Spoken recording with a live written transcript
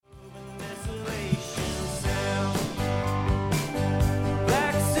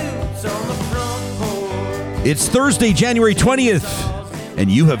It's Thursday, January 20th, and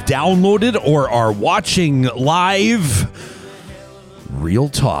you have downloaded or are watching live Real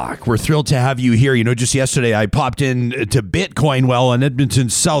Talk. We're thrilled to have you here. You know, just yesterday I popped in to Bitcoin Well on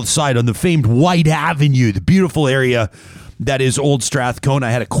Edmonton's south side on the famed White Avenue, the beautiful area that is Old Strathcona.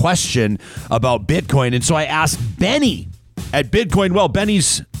 I had a question about Bitcoin, and so I asked Benny at Bitcoin Well.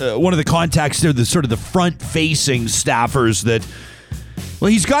 Benny's one of the contacts there, the sort of the front-facing staffers that, well,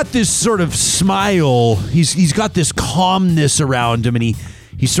 he's got this sort of smile. He's got this calmness around him, and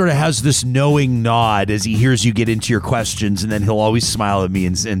he sort of has this knowing nod as he hears you get into your questions, and then he'll always smile at me,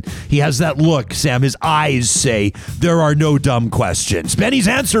 and he has that look, Sam. His eyes say, there are no dumb questions. Benny's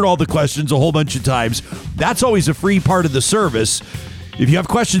answered all the questions a whole bunch of times. That's always a free part of the service. If you have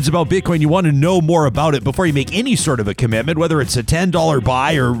questions about Bitcoin, you want to know more about it before you make any sort of a commitment, whether it's a $10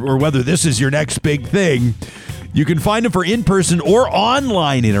 buy or whether this is your next big thing, you can find them for in-person or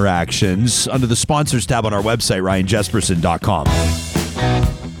online interactions under the sponsors tab on our website, ryanjesperson.com.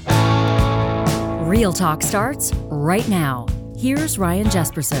 Real Talk starts right now. Here's Ryan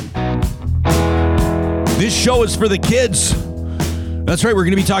Jesperson. This show is for the kids. That's right. We're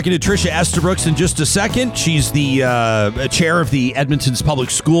going to be talking to Trisha Estabrooks in just a second. She's the chair of the Edmonton's Public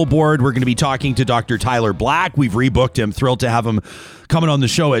School Board. We're going to be talking to Dr. Tyler Black. We've rebooked him. Thrilled to have him coming on the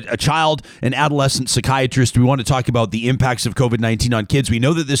show. A child and adolescent psychiatrist. We want to talk about the impacts of COVID-19 on kids. We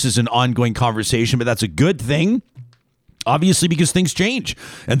know that this is an ongoing conversation, but that's a good thing. Obviously, because things change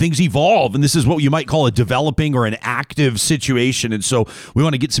and things evolve, and this is what you might call a developing or an active situation. And so we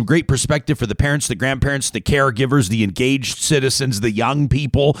want to get some great perspective for the parents, the grandparents, the caregivers, the engaged citizens, the young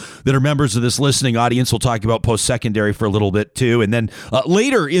people that are members of this listening audience. We'll talk about post-secondary for a little bit too. And then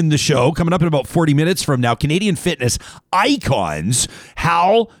later in the show, coming up in about 40 minutes from now, Canadian fitness icons,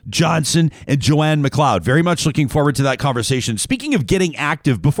 Hal Johnson and Joanne McLeod. Very much looking forward to that conversation. Speaking of getting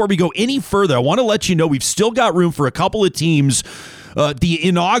active, before we go any further, I want to let you know we've still got room for a couple of teams. The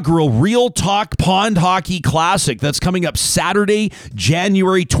inaugural Real Talk Pond Hockey Classic that's coming up Saturday,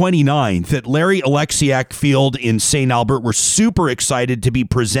 January 29th at Larry Alexiak Field in St. Albert. We're super excited to be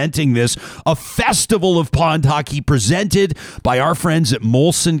presenting this, a festival of pond hockey presented by our friends at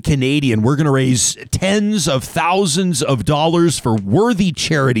Molson Canadian. We're going to raise tens of thousands of dollars for worthy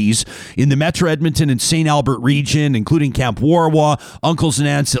charities in the Metro Edmonton and St. Albert region, including Camp Warwa, Uncles and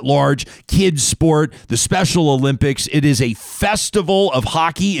Aunts at Large, Kids Sport, the Special Olympics. It is a festival of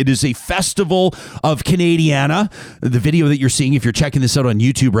hockey. It is a festival of Canadiana. The video that you're seeing, if you're checking this out on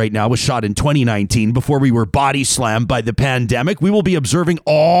YouTube right now, was shot in 2019 before we were body slammed by the pandemic. We will be observing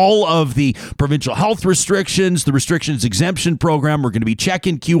all of the provincial health restrictions, the restrictions exemption program. We're going to be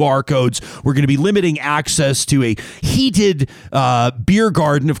checking QR codes. We're going to be limiting access to a heated beer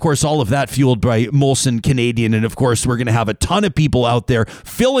garden. Of course, all of that fueled by Molson Canadian. And of course, we're going to have a ton of people out there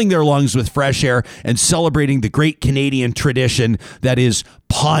filling their lungs with fresh air and celebrating the great Canadian tradition that is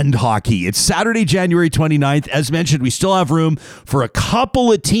pond hockey. It's Saturday, January 29th. As mentioned, we still have room for a couple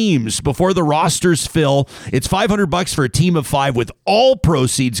of teams before the rosters fill. It's $500 for a team of 5 with all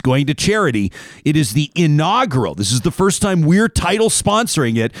proceeds going to charity. It is the inaugural. This is the first time we're title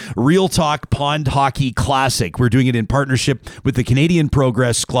sponsoring it. Real Talk Pond Hockey Classic. We're doing it in partnership with the Canadian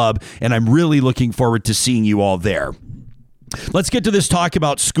Progress Club, and I'm really looking forward to seeing you all there. Let's get to this talk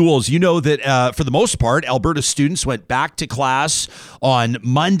about schools. You know that for the most part, Alberta students went back to class on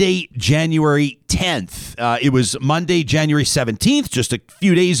Monday, January 10th. It was Monday, January 17th, just a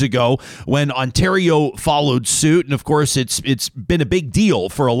few days ago, when Ontario followed suit. And of course, it's been a big deal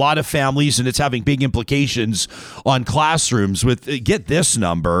for a lot of families, and it's having big implications on classrooms with, get this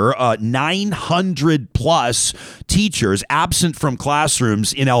number, 900 plus teachers absent from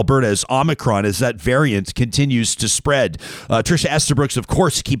classrooms in Alberta as Omicron, as that variant continues to spread. Trisha Estabrooks, of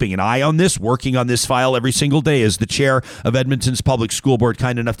course, keeping an eye on this, working on this file every single day as the chair of Edmonton's Public School Board,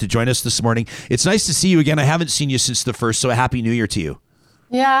 kind enough to join us this morning. It's nice to see you again. I haven't seen you since the first, so a happy new year to you.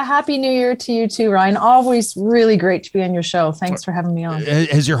 Yeah, happy new year to you too, Ryan. Always really great to be on your show. Thanks for having me on.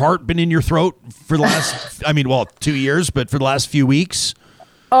 Has your heart been in your throat for the last, 2 years, but for the last few weeks?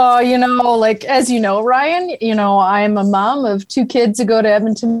 Oh, as you know, Ryan, I'm a mom of 2 kids who go to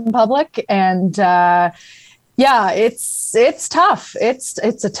Edmonton Public, and it's tough. It's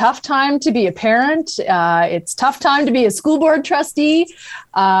a tough time to be a parent. It's a tough time to be a school board trustee.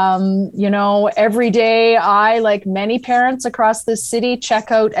 Every day I, like many parents across the city,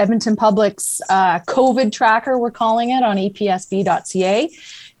 check out Edmonton Public's COVID tracker, we're calling it, on epsb.ca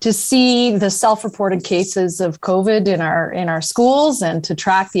to see the self-reported cases of COVID in our schools and to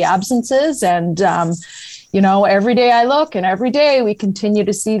track the absences. And every day I look and every day we continue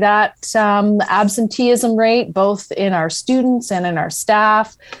to see that absenteeism rate, both in our students and in our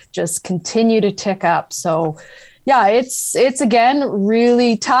staff, just continue to tick up. So yeah, it's again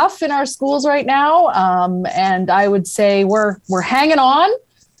really tough in our schools right now. And I would say we're hanging on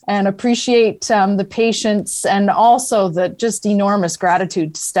and appreciate the patience and also the just enormous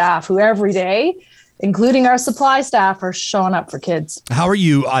gratitude to staff who every day, including our supply staff, are showing up for kids. How are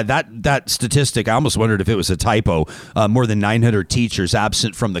you? That statistic, I almost wondered if it was a typo. More than 900 teachers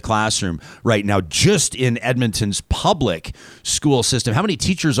absent from the classroom right now, just in Edmonton's public school system. How many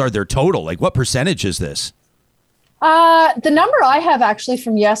teachers are there total? Like, what percentage is this? The number I have actually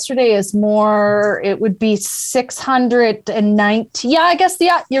from yesterday is more, it would be 619. Yeah, I guess,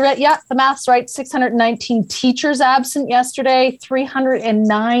 you're right. Yeah, the math's right. 619 teachers absent yesterday,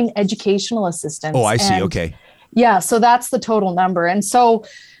 309 educational assistants. Oh, I see. Okay. Yeah, so that's the total number. And so,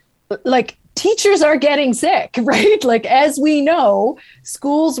 like, teachers are getting sick, right? Like, as we know,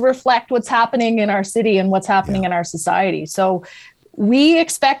 schools reflect what's happening in our city and what's happening in our society. So we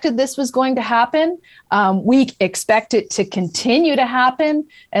expected this was going to happen. We expect it to continue to happen.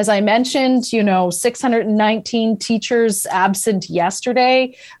 As I mentioned, 619 teachers absent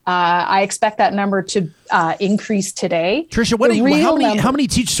yesterday. I expect that number to increase today. Trisha, how many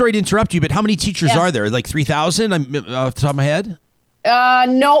teachers, sorry to interrupt you, but how many teachers are there? Like 3,000 off the top of my head?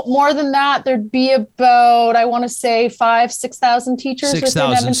 No, more than that. There'd be about, I want to say 6,000 teachers.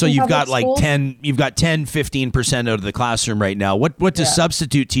 6,000. So you've got like 15% out of the classroom right now. What does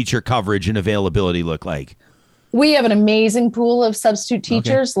substitute teacher coverage and availability look like? We have an amazing pool of substitute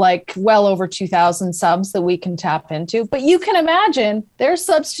teachers, like well over 2,000 subs that we can tap into. But you can imagine there's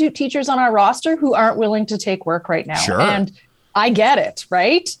substitute teachers on our roster who aren't willing to take work right now. Sure. And I get it,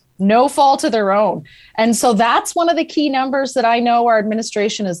 right? No fault of their own. And so that's one of the key numbers that I know our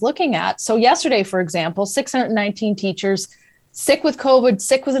administration is looking at. So yesterday, for example, 619 teachers sick with COVID,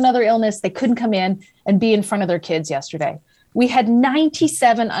 sick with another illness. They couldn't come in and be in front of their kids yesterday. We had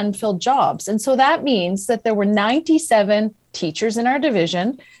 97 unfilled jobs. And so that means that there were 97 teachers in our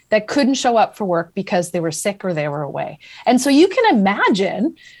division that couldn't show up for work because they were sick or they were away. And so you can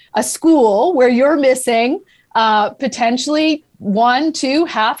imagine a school where you're missing potentially 1, 2,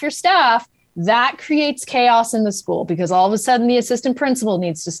 half your staff. That creates chaos in the school because all of a sudden the assistant principal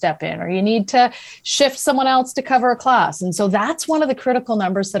needs to step in or you need to shift someone else to cover a class. And so that's one of the critical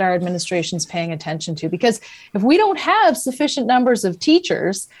numbers that our administration is paying attention to, because if we don't have sufficient numbers of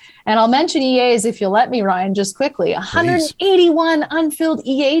teachers, and I'll mention EAs if you'll let me, Ryan, just quickly, 181 unfilled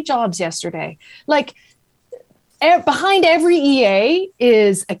EA jobs yesterday. Like, behind every EA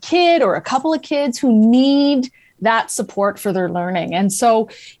is a kid or a couple of kids who need that support for their learning. And so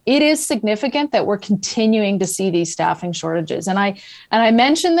it is significant that we're continuing to see these staffing shortages. And I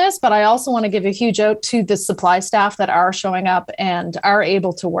mentioned this, but I also want to give a huge out to the supply staff that are showing up and are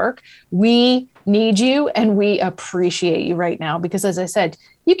able to work. We need you and we appreciate you right now, because as I said,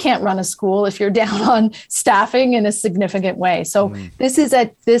 you can't run a school if you're down on staffing in a significant way. So this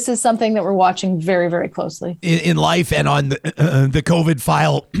is something that we're watching very, very closely. In life and on the COVID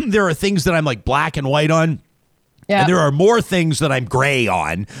file, there are things that I'm like black and white on. Yeah. And there are more things that I'm gray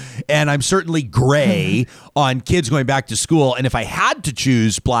on, and I'm certainly gray on kids going back to school. And if I had to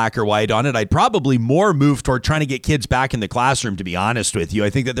choose black or white on it, I'd probably more move toward trying to get kids back in the classroom, to be honest with you. I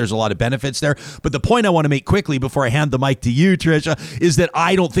think that there's a lot of benefits there. But the point I want to make quickly before I hand the mic to you, Trisha, is that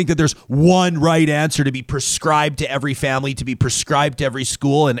I don't think that there's one right answer to be prescribed to every family, to be prescribed to every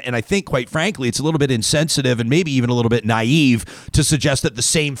school. And I think, quite frankly, it's a little bit insensitive and maybe even a little bit naive to suggest that the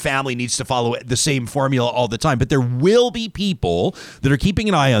same family needs to follow the same formula all the time. But there will be people that are keeping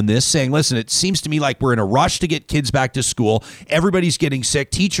an eye on this, saying, listen, it seems to me like we're in a rush to get kids back to school. Everybody's getting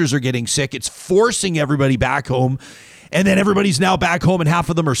sick. Teachers are getting sick. It's forcing everybody back home. And then everybody's now back home and half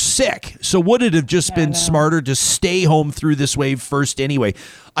of them are sick. So would it have just been smarter to stay home through this wave first anyway?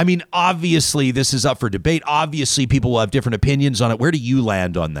 I mean, obviously, this is up for debate. Obviously, people will have different opinions on it. Where do you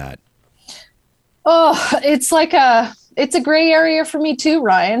land on that? Oh, it's a gray area for me too,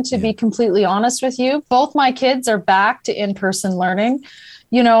 Ryan, to be completely honest with you. Both my kids are back to in-person learning.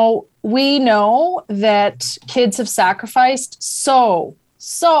 You know, we know that kids have sacrificed so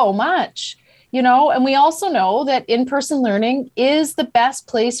much, you know, and we also know that in-person learning is the best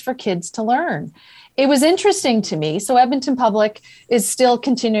place for kids to learn. it was interesting to me. So Edmonton Public is still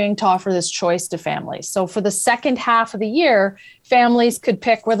continuing to offer this choice to families. So for the second half of the year, families could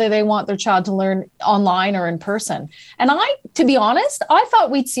pick whether they want their child to learn online or in person. And to be honest, I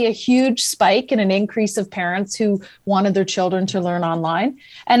thought we'd see a huge spike and an increase of parents who wanted their children to learn online.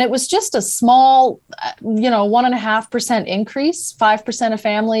 And it was just a small, 1.5% increase. 5% of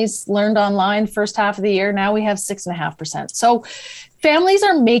families learned online first half of the year. Now we have 6.5%. So families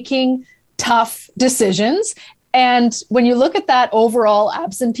are making tough decisions. And when you look at that overall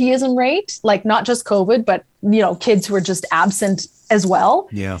absenteeism rate, like not just COVID, but, kids who are just absent as well.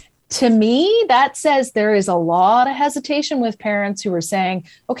 Yeah. To me, that says there is a lot of hesitation with parents who are saying,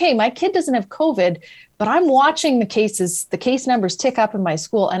 okay, my kid doesn't have COVID, but I'm watching the case numbers tick up in my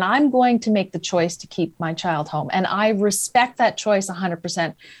school, and I'm going to make the choice to keep my child home. And I respect that choice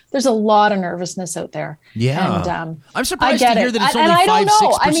 100%. There's a lot of nervousness out there. Yeah. And I'm surprised to hear that it's only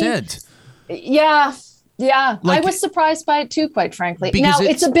 5-6%. Yeah. I was surprised by it too, quite frankly. Now,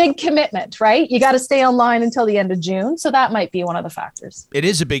 it's a big commitment, right? You got to stay online until the end of June. So that might be one of the factors. It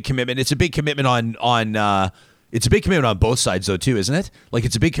is a big commitment. It's a big commitment on it's a big commitment on both sides, though, too, isn't it? Like,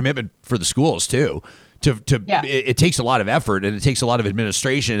 it's a big commitment for the schools, too. It takes a lot of effort and it takes a lot of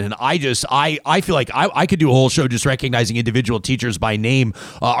administration. And I feel like I could do a whole show just recognizing individual teachers by name.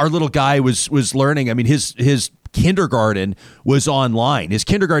 Our little guy was learning. I mean, his kindergarten was online. His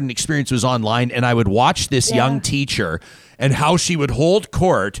kindergarten experience was online. And I would watch this young teacher and how she would hold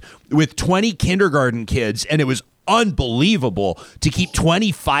court with 20 kindergarten kids. And it was unbelievable to keep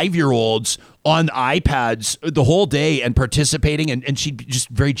 25-year-olds on iPads the whole day and participating. And she'd just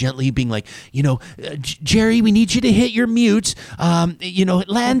very gently being like, Jerry, we need you to hit your mute.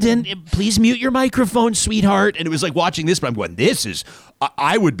 Landon, please mute your microphone, sweetheart. And it was like watching this, but I'm going,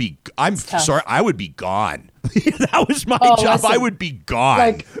 I would be gone. That was my job. Listen, I would be gone.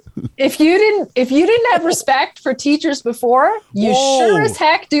 Like, if you didn't have respect for teachers before, you sure as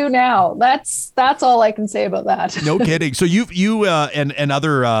heck do now. That's all I can say about that. No kidding. So you and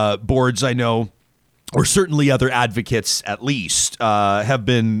other boards I know, or certainly other advocates at least, have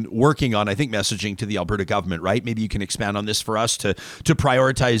been working on, I think, messaging to the Alberta government, right? Maybe you can expand on this for us to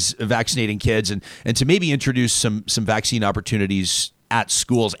prioritize vaccinating kids and to maybe introduce some vaccine opportunities at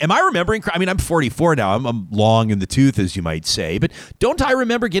schools. Am I remembering? I mean, I'm 44 now. I'm long in the tooth, as you might say. But don't I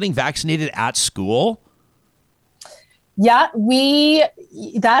remember getting vaccinated at school? Yeah,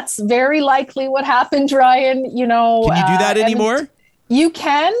 that's very likely what happened, Ryan. Can you do that anymore? You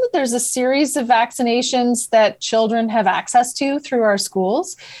can. There's a series of vaccinations that children have access to through our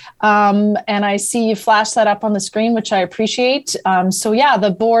schools. And I see you flash that up on the screen, which I appreciate.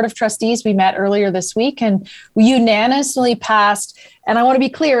 The Board of Trustees, we met earlier this week and we unanimously passed. And I want to be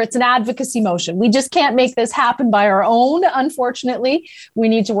clear, it's an advocacy motion. We just can't make this happen by our own, unfortunately. We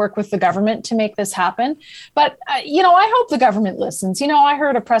need to work with the government to make this happen. But, I hope the government listens. I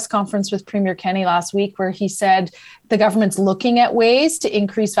heard a press conference with Premier Kenney last week where he said the government's looking at ways to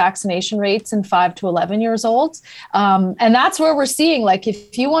increase vaccination rates in 5 to 11 years old. And that's where we're seeing, like,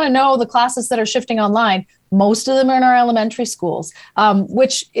 if you want to know the classes that are shifting online, most of them are in our elementary schools,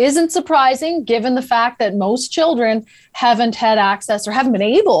 which isn't surprising given the fact that most children haven't had access or haven't been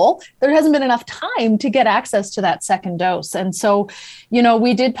able, there hasn't been enough time to get access to that second dose. And so,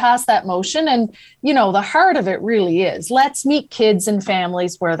 we did pass that motion and, the heart of it really is let's meet kids and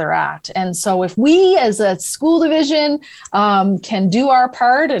families where they're at. And so if we as a school division can do our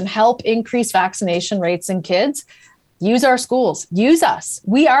part and help increase vaccination rates in kids, use our schools, use us.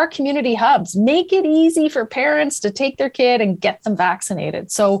 We are community hubs. Make it easy for parents to take their kid and get them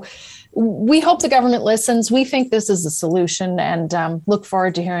vaccinated. So we hope the government listens. We think this is a solution and look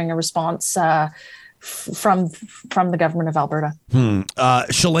forward to hearing a response from the government of Alberta.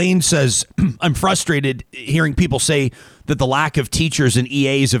 Shalane says, I'm frustrated hearing people say that the lack of teachers and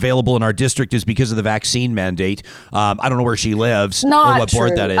EAs available in our district is because of the vaccine mandate. I don't know where she lives or what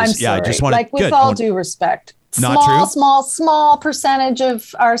board that is. I'm sorry. I just want to, with all due respect. Not small percentage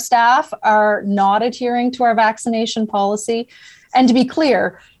of our staff are not adhering to our vaccination policy. And to be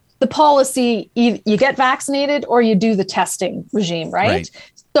clear, the policy, you get vaccinated or you do the testing regime, right?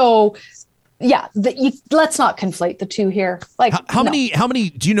 So, let's not conflate the two here. Like, how many,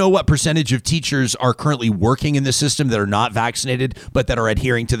 do you know what percentage of teachers are currently working in the system that are not vaccinated, but that are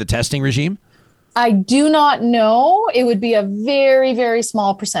adhering to the testing regime? I do not know. It would be a very, very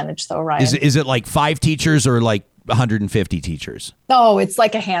small percentage though, Ryan. Is it like 5 teachers or like 150 teachers? Oh, it's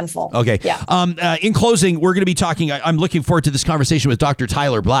like a handful. Okay. Yeah. In closing, we're going to be talking, I'm looking forward to this conversation with Dr.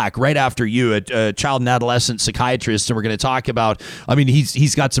 Tyler Black right after you, a child and adolescent psychiatrist. And we're going to talk about,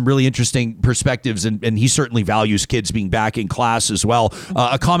 he's got some really interesting perspectives, and he certainly values kids being back in class as well.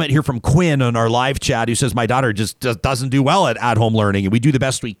 A comment here from Quinn on our live chat who says, my daughter just doesn't do well at home learning, and we do the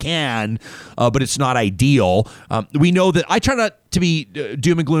best we can, but it's not ideal. We know that I try not to be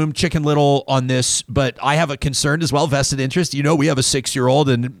doom and gloom, Chicken Little on this, but I have a concern as well, vested interest. We have a 6-year-old,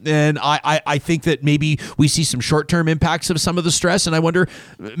 and I think that maybe we see some short-term impacts of some of the stress, and I wonder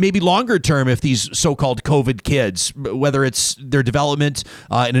maybe longer term if these so-called COVID kids, whether it's their development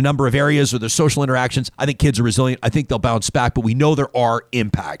in a number of areas or their social interactions, I think kids are resilient. I think they'll bounce back, but we know there are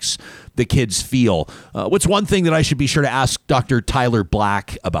impacts the kids feel. What's one thing that I should be sure to ask Dr. Tyler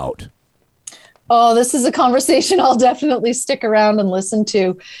Black about? Oh, this is a conversation I'll definitely stick around and listen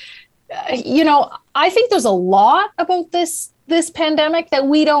to. I think there's a lot about this pandemic that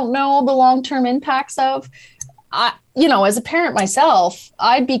we don't know the long-term impacts of. As a parent myself,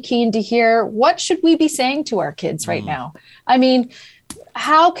 I'd be keen to hear, what should we be saying to our kids right now?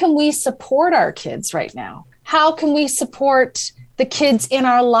 How can we support our kids right now? How can we support the kids in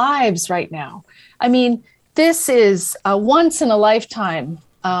our lives right now? This is a once in a lifetime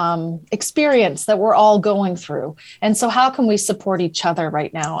experience that we're all going through. And so how can we support each other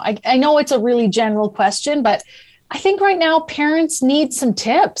right now? I know it's a really general question, but I think right now parents need some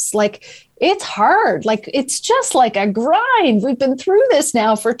tips. It's hard. It's just like a grind. We've been through this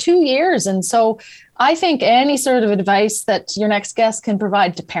now for 2 years. And so I think any sort of advice that your next guest can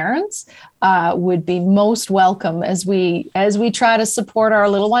provide to parents would be most welcome as we try to support our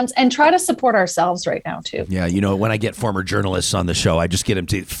little ones and try to support ourselves right now too. Yeah, when I get former journalists on the show, I just get them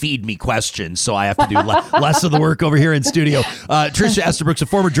to feed me questions, so I have to do less of the work over here in studio. Trisha Estabrooks, a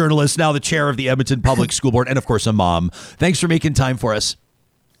former journalist, now the chair of the Edmonton Public School Board, and of course a mom. Thanks for making time for us.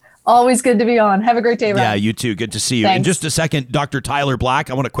 Always good to be on. Have a great day, Ryan. Yeah, you too. Good to see you. Thanks. In just a second, Dr. Tyler Black,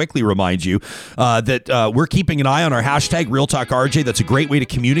 I want to quickly remind you that we're keeping an eye on our hashtag #RealTalkRJ. That's a great way to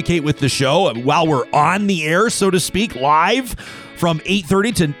communicate with the show while we're on the air, so to speak, live from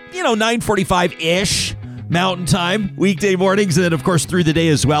 8:30 to 9:45-ish. Mountain Time, weekday mornings, and then, of course, through the day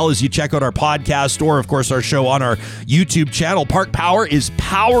as well as you check out our podcast or, of course, our show on our YouTube channel. Park Power is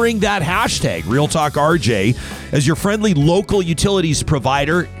powering that hashtag, RealTalkRJ, as your friendly local utilities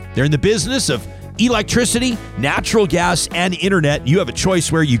provider. They're in the business of electricity, natural gas, and internet. You have a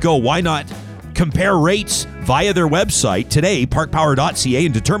choice where you go. Why not compare rates via their website today, parkpower.ca,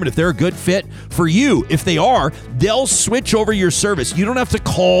 and determine if they're a good fit for you. If they are, they'll switch over your service. You don't have to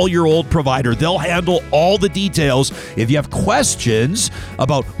call your old provider. They'll handle all the details. If you have questions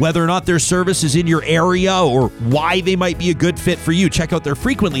about whether or not their service is in your area or why they might be a good fit for you, check out their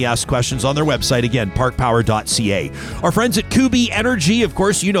frequently asked questions on their website. Again, parkpower.ca. Our friends at Kubi Energy, of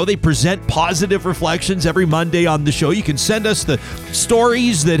course, they present positive reflections every Monday on the show. You can send us the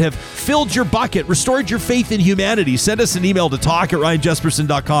stories that have filled your bucket, restored your faith in humanity. Send us an email to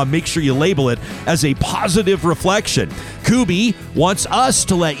talk@ryanjesperson.com. Make sure you label it as a positive reflection. Kubi wants us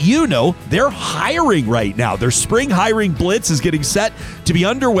to let you know they're hiring right now. Their spring hiring blitz is getting set to be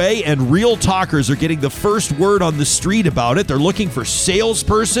underway, and Real Talkers are getting the first word on the street about it. They're looking for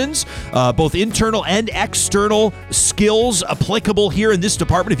salespersons, both internal and external skills applicable here in this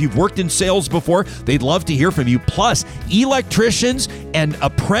department. If you've worked in sales before, they'd love to hear from you. Plus, electricians and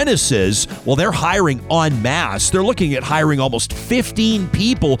apprentices, well, they're hiring en masse. They're looking at hiring almost 15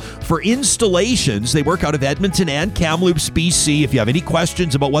 people for installations. They work out of Edmonton and Kamloops, BC. If you have any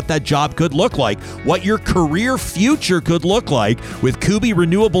questions about what that job could look like, what your career future could look like with Kubi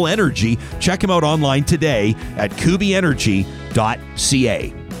Renewable Energy, check them out online today at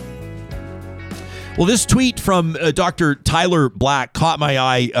kubienergy.ca. Well, this tweet from Dr. Tyler Black caught my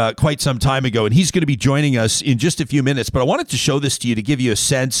eye quite some time ago, and he's going to be joining us in just a few minutes. But I wanted to show this to you to give you a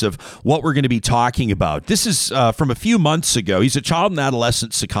sense of what we're going to be talking about. This is from a few months ago. He's a child and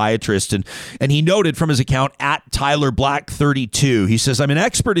adolescent psychiatrist, and he noted from his account at Tyler Black 32. He says, "I'm an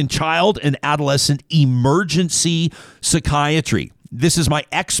expert in child and adolescent emergency psychiatry. This is my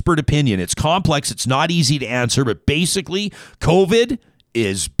expert opinion. It's complex. It's not easy to answer, but basically, COVID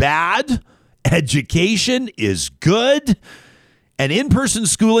is bad. Education is good, and in-person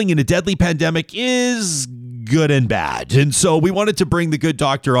schooling in a deadly pandemic is good and bad. And so we wanted to bring the good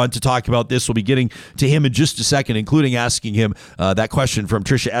doctor on to talk about this. We'll be getting to him in just a second, including asking him that question from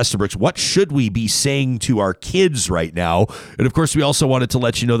Trisha Estabrooks. What should we be saying to our kids right now? And of course, we also wanted to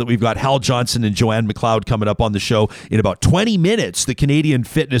let you know that we've got Hal Johnson and Joanne McLeod coming up on the show in about 20 minutes. The Canadian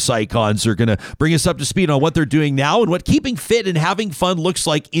fitness icons are going to bring us up to speed on what they're doing now and what keeping fit and having fun looks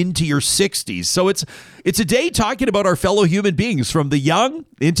like into your 60s. So it's a day talking about our fellow human beings, from the young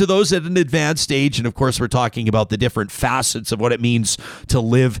into those at an advanced age. And of course, we're talking about the different facets of what it means to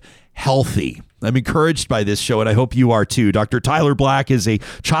live healthy. I'm encouraged by this show, and I hope you are too. Dr. Tyler Black is a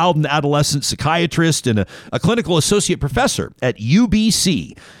child and adolescent psychiatrist and a clinical associate professor at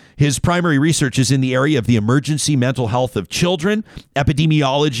UBC. His primary research is in the area of the emergency mental health of children,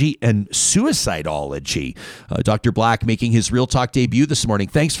 epidemiology, and suicidology. Dr. Black making his Real Talk debut this morning.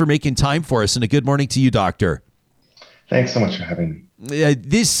 Thanks for making time for us, and a good morning to you, Doctor. Thanks so much for having me.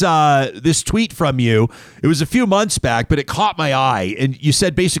 This tweet from you, it was a few months back, but it caught my eye. And you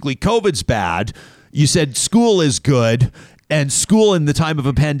said basically COVID's bad. You said school is good. And school in the time of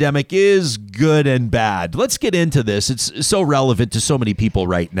a pandemic is good and bad. Let's get into this. It's so relevant to so many people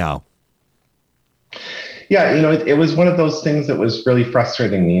right now. Yeah, it was one of those things that was really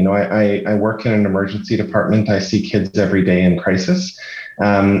frustrating me. I work in an emergency department. I see kids every day in crisis.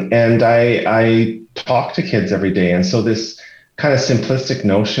 And I talk to kids every day. And so this kind of simplistic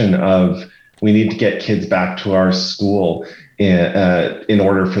notion of we need to get kids back to our school in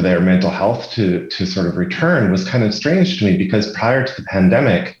order for their mental health to sort of return was kind of strange to me, because prior to the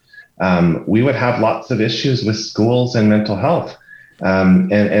pandemic, we would have lots of issues with schools and mental health.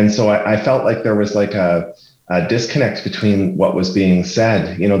 And so I felt like there was like a disconnect between what was being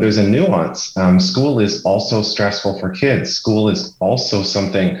said. There's a nuance. School is also stressful for kids. School is also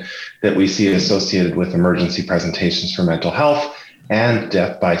something that we see associated with emergency presentations for mental health and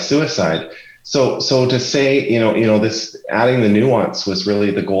death by suicide. So to say, this adding the nuance was really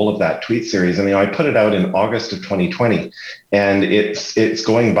the goal of that tweet series. And, I put it out in August of 2020, and it's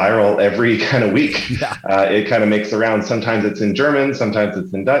going viral every kind of week. Yeah. It kind of makes the rounds. Sometimes it's in German, sometimes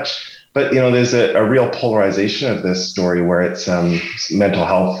it's in Dutch. But, there's a real polarization of this story where it's mental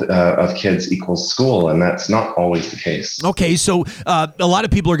health of kids equals school, and that's not always the case. Okay, so a lot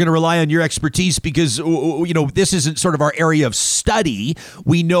of people are going to rely on your expertise because, this isn't sort of our area of study.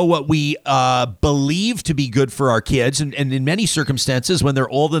 We know what we believe to be good for our kids, and in many circumstances, when they're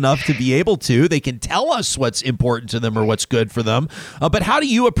old enough to be able to, they can tell us what's important to them or what's good for them. But how do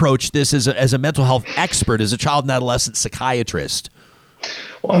you approach this as a mental health expert, as a child and adolescent psychiatrist?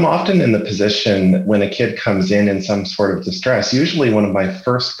 Well, I'm often in the position when a kid comes in some sort of distress. Usually one of my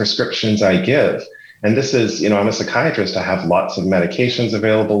first prescriptions I give, and this is, I'm a psychiatrist, I have lots of medications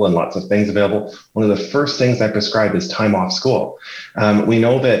available and lots of things available. One of the first things I prescribe is time off school. We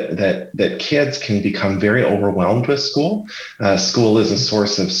know that kids can become very overwhelmed with school. School is a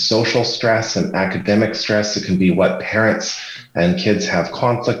source of social stress and academic stress. It can be what parents and kids have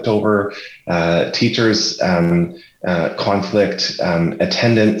conflict over, teachers, conflict,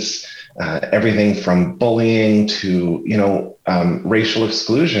 attendance, everything from bullying to, racial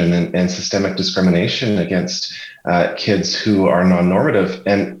exclusion and systemic discrimination against kids who are non-normative.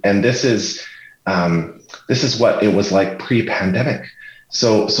 And this is what it was like pre-pandemic.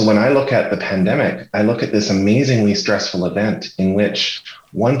 So when I look at the pandemic, I look at this amazingly stressful event in which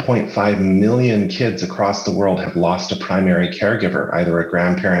 1.5 million kids across the world have lost a primary caregiver, either a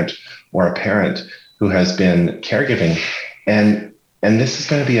grandparent or a parent who has been caregiving. And this is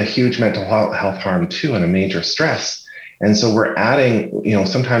going to be a huge mental health harm too, and a major stress. And so we're adding,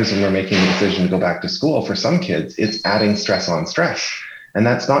 sometimes when we're making a decision to go back to school, for some kids, it's adding stress on stress. And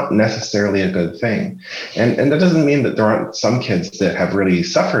that's not necessarily a good thing. And that doesn't mean that there aren't some kids that have really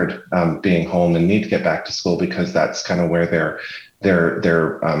suffered being home and need to get back to school, because that's kind of where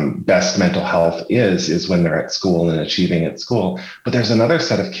their best mental health is when they're at school and achieving at school. But there's another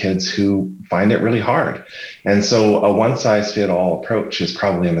set of kids who find it really hard. And so a one-size-fits-all approach is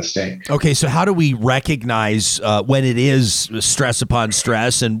probably a mistake. Okay, so how do we recognize when it is stress upon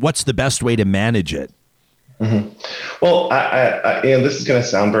stress, and what's the best way to manage it? Mm-hmm. Well, this is going to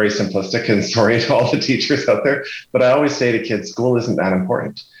sound very simplistic, and sorry to all the teachers out there, but I always say to kids, school isn't that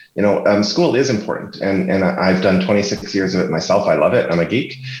important. School is important, and I've done 26 years of it myself. I love it. I'm a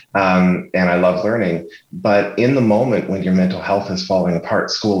geek, and I love learning. But in the moment when your mental health is falling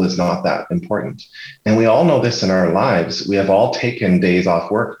apart, school is not that important. And we all know this in our lives. We have all taken days off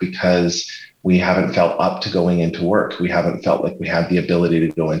work because we haven't felt up to going into work. We haven't felt like we have the ability to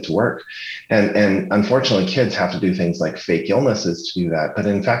go into work. And unfortunately, kids have to do things like fake illnesses to do that. But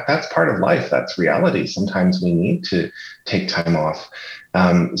in fact, that's part of life. That's reality. Sometimes we need to take time off.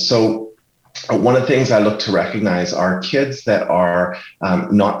 So one of the things I look to recognize are kids that are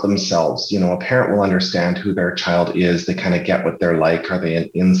not themselves. A parent will understand who their child is. They kind of get what they're like. Are they an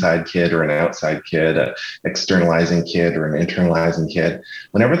inside kid or an outside kid, an externalizing kid or an internalizing kid?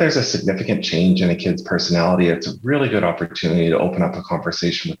 Whenever there's a significant change in a kid's personality, it's a really good opportunity to open up a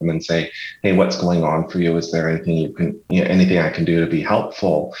conversation with them and say, hey, what's going on for you? Is there anything anything I can do to be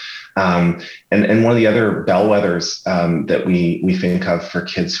helpful? And one of the other bellwethers that we think of for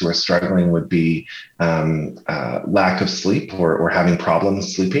kids who are struggling would be lack of sleep or having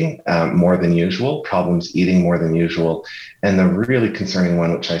problems sleeping more than usual, problems eating more than usual. And the really concerning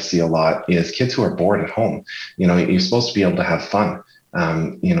one, which I see a lot, is kids who are bored at home. You're supposed to be able to have fun.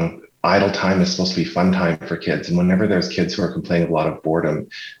 Idle time is supposed to be fun time for kids. And whenever there's kids who are complaining of a lot of boredom,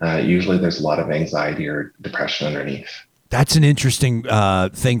 usually there's a lot of anxiety or depression underneath. That's an interesting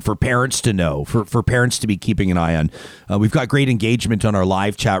thing for parents to know, for parents to be keeping an eye on. We've got great engagement on our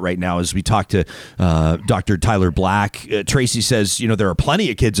live chat right now as we talk to Dr. Tyler Black. Tracy says, there are plenty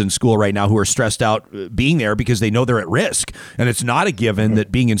of kids in school right now who are stressed out being there because they know they're at risk. And it's not a given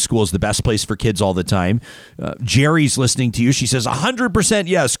that being in school is the best place for kids all the time. Jerry's listening to you. She says, 100%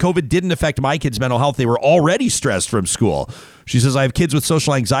 yes, COVID didn't affect my kids' mental health. They were already stressed from school. She says, I have kids with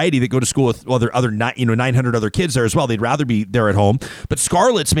social anxiety that go to school with other 900 other kids there as well. They'd rather be there at home. But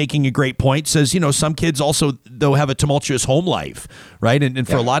Scarlett's making a great point, says, some kids also, though, have a tumultuous home life, right? And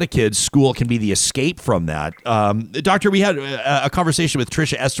for a lot of kids, school can be the escape from that. Doctor, we had a conversation with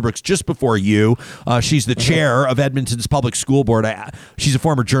Trisha Estabrooks just before you. She's the chair of Edmonton's Public School Board. She's a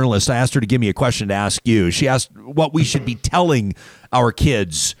former journalist. I asked her to give me a question to ask you. She asked what we should be telling our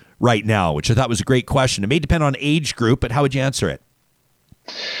kids right now, which I thought was a great question. It may depend on age group, but how would you answer it?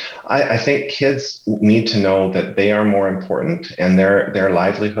 I think kids need to know that they are more important, and their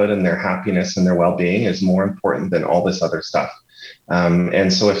livelihood and their happiness and their well-being is more important than all this other stuff.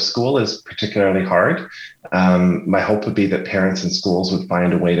 And so if school is particularly hard, my hope would be that parents and schools would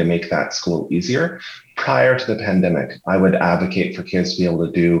find a way to make that school easier. Prior to the pandemic, I would advocate for kids to be able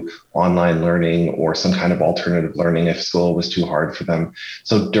to do online learning or some kind of alternative learning if school was too hard for them.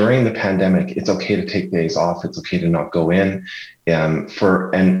 So during the pandemic, it's okay to take days off. It's okay to not go in. And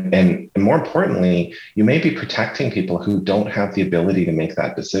more importantly, you may be protecting people who don't have the ability to make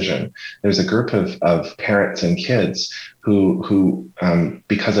that decision. There's a group of parents and kids who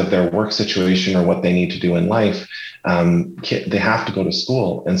because of their work situation or what they need to do in life, they have to go to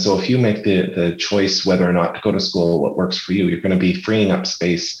school. And so if you make the choice whether or not to go to school, what works for you, you're going to be freeing up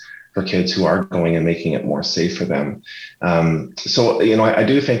space for kids who are going and making it more safe for them. So I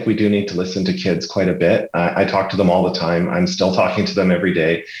do think we do need to listen to kids quite a bit. I talk to them all the time. I'm still talking to them every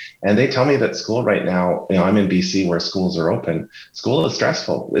day. And they tell me that school right now, I'm in BC where schools are open. School is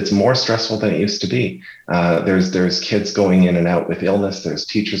stressful. It's more stressful than it used to be. There's kids going in and out with illness. There's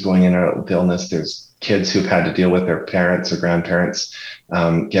teachers going in and out with illness. There's kids who've had to deal with their parents or grandparents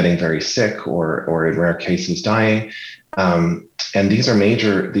getting very sick or in rare cases dying. And these are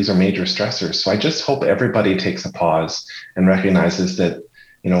major stressors. So I just hope everybody takes a pause and recognizes that,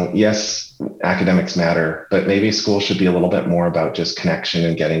 yes, academics matter, but maybe school should be a little bit more about just connection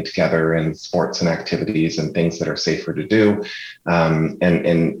and getting together and sports and activities and things that are safer to do.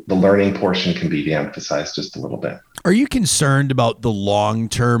 And the learning portion can be de-emphasized just a little bit. Are you concerned about the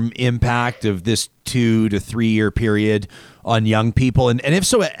long-term impact of this 2 to 3 year period on young people? And if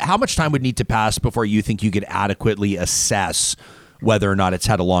so, how much time would need to pass before you think you could adequately assess whether or not it's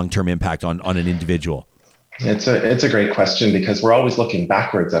had a long-term impact on an individual? It's a great question because we're always looking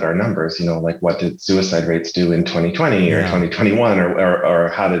backwards at our numbers, like what did suicide rates do in 2020 or 2021 or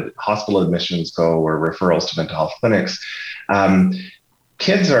how did hospital admissions go or referrals to mental health clinics.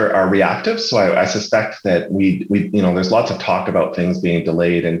 Kids are reactive. So I suspect that we there's lots of talk about things being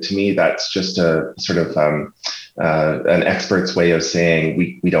delayed. And to me, that's just a sort of an expert's way of saying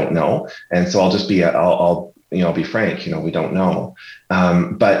we don't know. And so I'll just be, I'll be frank, we don't know.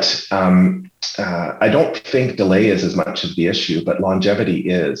 But I don't think delay is as much of the issue, but longevity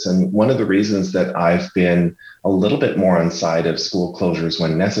is. And one of the reasons that I've been a little bit more on side of school closures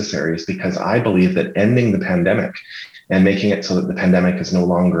when necessary is because I believe that ending the pandemic and making it so that the pandemic is no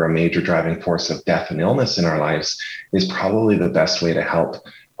longer a major driving force of death and illness in our lives is probably the best way to help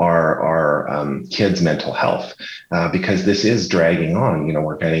our kids' mental health, because this is dragging on.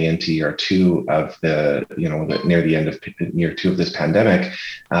 We're getting into year 2 of near the end of year 2 of this pandemic,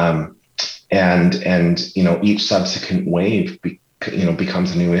 and each subsequent wave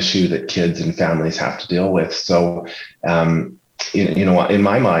becomes a new issue that kids and families have to deal with. So in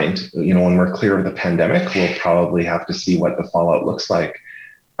my mind, when we're clear of the pandemic, we'll probably have to see what the fallout looks like.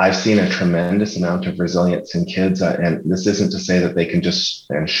 I've seen a tremendous amount of resilience in kids. And this isn't to say that they can just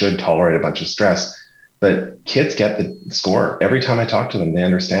and should tolerate a bunch of stress, but kids get the score. Every time I talk to them, they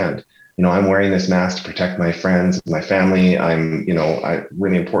understand. I'm wearing this mask to protect my friends, my family.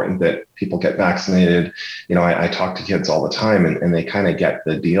 Really important that people get vaccinated. I talk to kids all the time, and they kind of get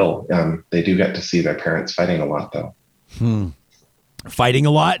the deal. They do get to see their parents fighting a lot, though. Fighting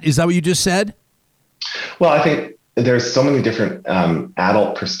a lot? Is that what you just said? Well, I think there's so many different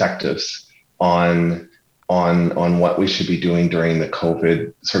adult perspectives on what we should be doing during the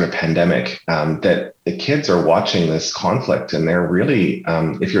COVID sort of pandemic, that the kids are watching this conflict, and they're really,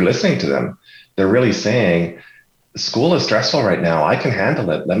 if you're listening to them, they're really saying, school is stressful right now. I can handle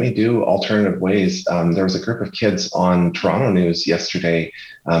it. Let me do alternative ways. There was a group of kids on Toronto News yesterday,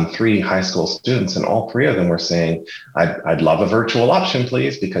 3 high school students, and all 3 of them were saying, I'd love a virtual option,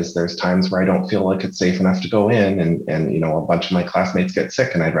 please, because there's times where I don't feel like it's safe enough to go in, and a bunch of my classmates get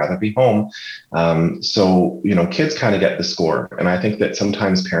sick and I'd rather be home. So kids kind of get the score. And I think that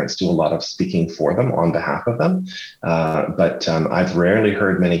sometimes parents do a lot of speaking for them on behalf of them. But I've rarely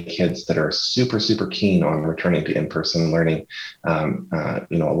heard many kids that are super, super keen on returning to in-person learning. A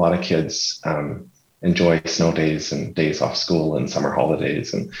lot of kids enjoy snow days and days off school and summer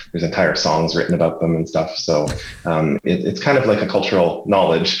holidays, and there's entire songs written about them and stuff. So it's kind of like a cultural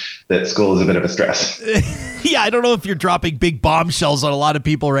knowledge that school is a bit of a stress. Yeah, I don't know if you're dropping big bombshells on a lot of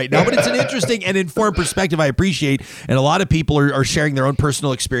people right now, but it's an interesting and informed perspective I appreciate. And a lot of people are sharing their own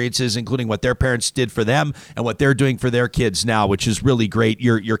personal experiences, including what their parents did for them and what they're doing for their kids now, which is really great.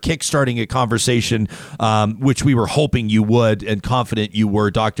 You're kickstarting a conversation, which we were hoping you would and confident you were,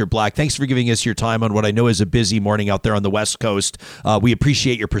 Dr. Black. Thanks for giving us your time on what I know is a busy morning out there on the West Coast. We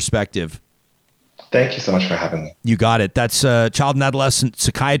appreciate your perspective. Thank you so much for having me. You got it. That's child and adolescent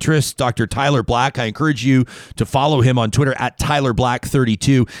psychiatrist, Dr. Tyler Black. I encourage you to follow him on Twitter at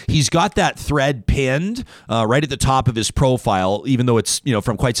TylerBlack32. He's got that thread pinned right at the top of his profile, even though it's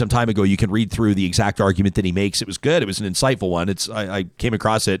from quite some time ago. You can read through the exact argument that he makes. It was good. It was an insightful one. I came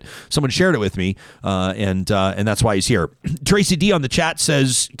across it. Someone shared it with me, and that's why he's here. Tracy D on the chat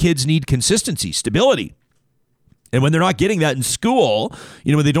says kids need consistency, stability. And when they're not getting that in school,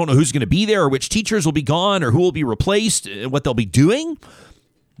 when they don't know who's going to be there or which teachers will be gone or who will be replaced and what they'll be doing,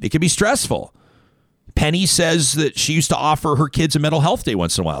 it can be stressful. Penny says that she used to offer her kids a mental health day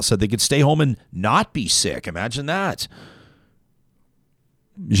once in a while so they could stay home and not be sick. Imagine that.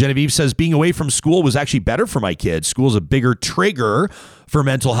 Genevieve says being away from school was actually better for my kids. School's a bigger trigger for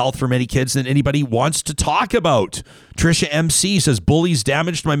mental health for many kids than anybody wants to talk about. Trisha MC says bullies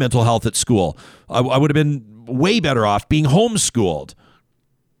damaged my mental health at school. I would have been way better off being homeschooled.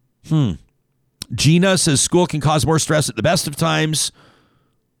 Gina says school can cause more stress at the best of times.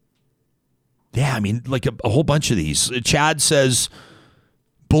 Yeah, I mean, like a whole bunch of these. Chad says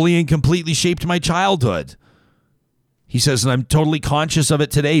bullying completely shaped my childhood. He says, and I'm totally conscious of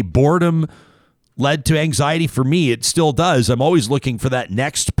it today. Boredom led to anxiety for me. It still does. I'm always looking for that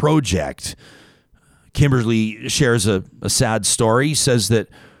next project. Kimberly shares a sad story, says that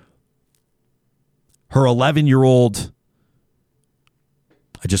her 11-year-old,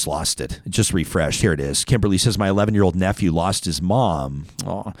 I just lost it. It just refreshed. Here it is. Kimberly says, my 11-year-old nephew lost his mom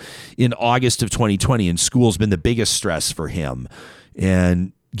in August of 2020, and school's been the biggest stress for him.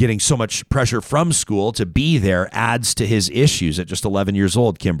 And getting so much pressure from school to be there adds to his issues at just 11 years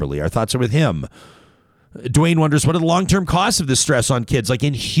old, Kimberly. Our thoughts are with him. Dwayne wonders, what are the long-term costs of this stress on kids, like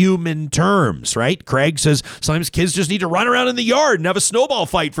in human terms, right? Craig says, sometimes kids just need to run around in the yard and have a snowball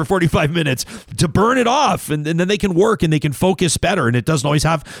fight for 45 minutes to burn it off, and then they can work and they can focus better, and it doesn't always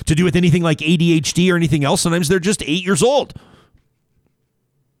have to do with anything like ADHD or anything else. Sometimes they're just 8 years old.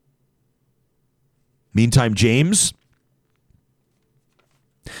 Meantime, James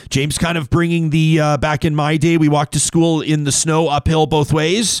kind of bringing the back in my day, we walked to school in the snow uphill both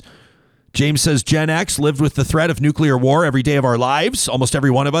ways. James says Gen X lived with the threat of nuclear war every day of our lives. Almost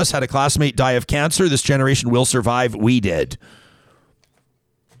every one of us had a classmate die of cancer. This generation will survive. We did.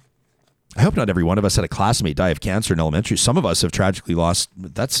 I hope not every one of us had a classmate die of cancer in elementary. Some of us have tragically lost.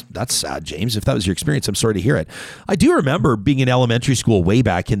 That's sad, James. If that was your experience, I'm sorry to hear it. I do remember being in elementary school way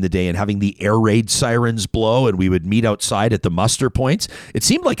back in the day and having the air raid sirens blow, and we would meet outside at the muster points. It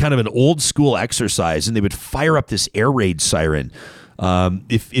seemed like kind of an old school exercise, and they would fire up this air raid siren.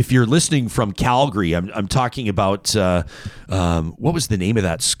 If you're listening from Calgary, I'm talking about what was the name of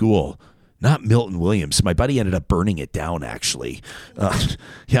that school? Not Milton Williams. My buddy ended up burning it down, actually.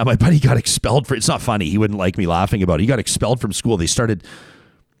 Yeah, my buddy got expelled for it. It's not funny. He wouldn't like me laughing about it. He got expelled from school. They started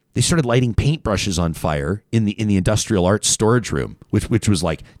lighting paintbrushes on fire in the industrial arts storage room, which was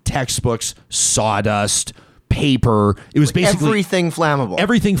like textbooks, sawdust, paper. It was basically everything flammable.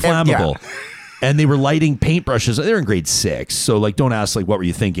 Everything flammable. And they were lighting paintbrushes. They're in grade 6. So like, don't ask like, what were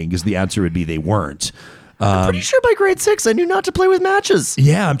you thinking? Because the answer would be they weren't. I'm pretty sure by grade 6, I knew not to play with matches.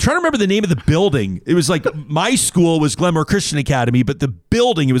 Yeah, I'm trying to remember the name of the building. It was like my school was Glenmore Christian Academy, but the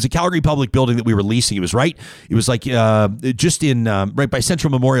building, it was a Calgary public building that we were leasing. It was like just in right by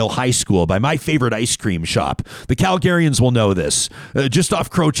Central Memorial High School, by my favorite ice cream shop. The Calgarians will know this, just off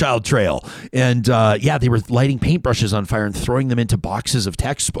Crowchild Trail. And they were lighting paintbrushes on fire and throwing them into boxes of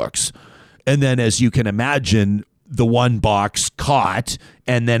textbooks. And then, as you can imagine, the one box caught,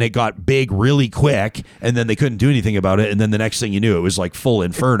 and then it got big really quick, and then they couldn't do anything about it. And then the next thing you knew, it was like full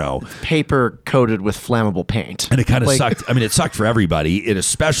inferno. Paper coated with flammable paint. And it kind of sucked. I mean, it sucked for everybody. It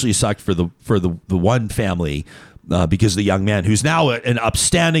especially sucked for the one family because the young man, who's now an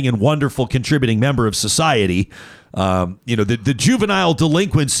upstanding and wonderful contributing member of society, the juvenile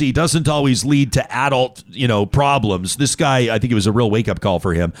delinquency doesn't always lead to adult, problems. This guy, I think it was a real wake up call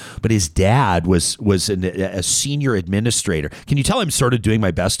for him, but his dad was a senior administrator. Can you tell I'm sort of doing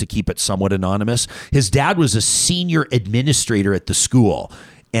my best to keep it somewhat anonymous? His dad was a senior administrator at the school,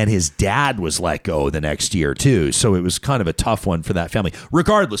 and his dad was let go the next year too. So it was kind of a tough one for that family.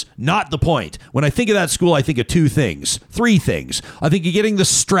 Regardless, not the point. When I think of that school, I think of three things. I think of getting the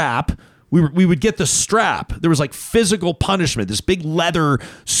strap. We would get the strap. There was like physical punishment, this big leather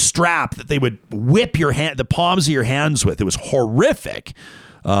strap that they would whip the palms of your hands with. It was horrific.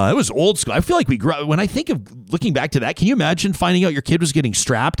 It was old school. I feel like when I think of looking back to that, can you imagine finding out your kid was getting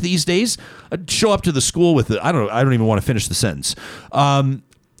strapped these days? I'd show up to the school with I don't even want to finish the sentence.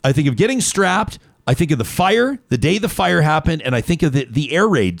 I think of getting strapped. I think of the fire, the day the fire happened, and I think of the air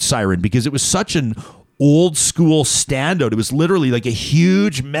raid siren, because it was such an old school standout. It was literally like a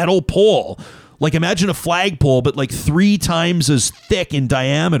huge metal pole. Like, imagine a flagpole, but like 3 times as thick in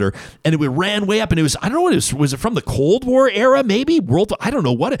diameter. And it ran way up, and it was, I don't know what it was it from the Cold War era, maybe? I don't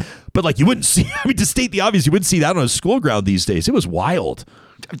know what. But like, you wouldn't see, to state the obvious, you wouldn't see that on a school ground these days. It was wild.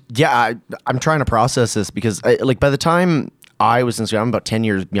 Yeah, I'm trying to process this because by the time I was in school, I'm about 10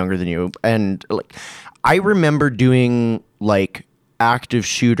 years younger than you. And like, I remember doing like active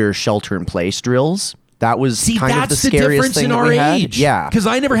shooter shelter in place drills. That was kind of the scariest thing that we had. Yeah. Because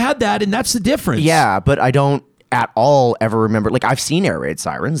I never had that, and that's the difference. Yeah, but I don't at all ever remember. Like, I've seen air raid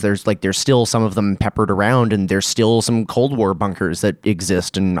sirens. There's still some of them peppered around, and there's still some Cold War bunkers that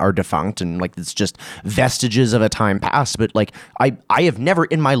exist and are defunct, and like it's just vestiges of a time past. But like, I have never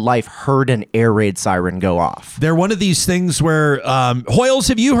in my life heard an air raid siren go off. They're one of these things where Hoyles,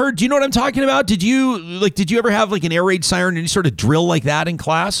 have you heard? Do you know what I'm talking about? Did you ever have like an air raid siren, any sort of drill like that in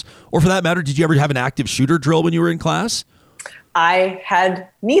class? Or for that matter, did you ever have an active shooter drill when you were in class? I had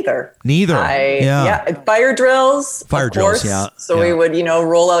neither. Fire drills, of course. Yeah. So we would,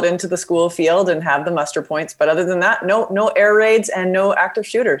 roll out into the school field and have the muster points. But other than that, no air raids and no active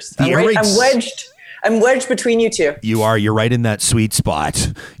shooters. I'm wedged between you two. You're right in that sweet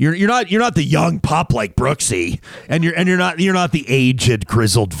spot. You're not the young pup like Brooksy, and you're not the aged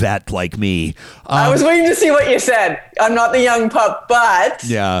grizzled vet like me. I was waiting to see what you said. I'm not the young pup, but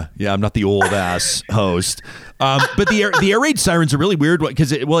yeah, I'm not the old ass host. But the air raid sirens are really weird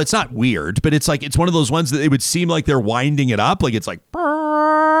because it's not weird, but it's like it's one of those ones that it would seem like they're winding it up, like it's like.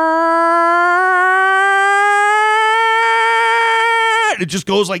 It just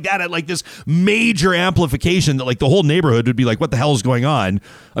goes like that at like this major amplification that like the whole neighborhood would be like, what the hell is going on?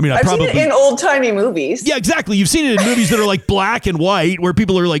 I mean, I've seen it in old timey movies. Yeah, exactly. You've seen it in movies that are like black and white where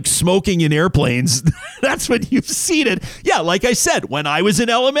people are like smoking in airplanes. That's when you've seen it. Yeah, like I said, when I was in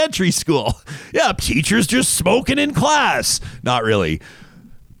elementary school. Yeah, teachers just smoking in class. Not really.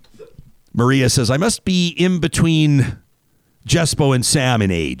 Maria says, I must be in between Jespo and Sam in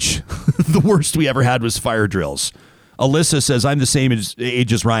age. The worst we ever had was fire drills. Alyssa says, I'm the same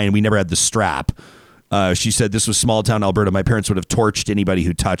age as Ryan. We never had the strap. She said, this was small town Alberta. My parents would have torched anybody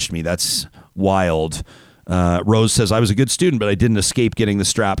who touched me. That's wild. Rose says, I was a good student, but I didn't escape getting the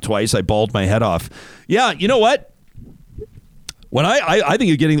strap twice. I bawled my head off. Yeah, you know what? When I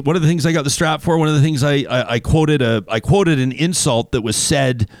think of getting one of the things I got the strap for, one of the things I quoted an insult that was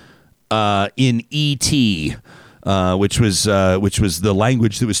said in E.T., which was the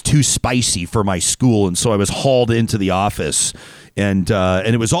language that was too spicy for my school, and so I was hauled into the office, and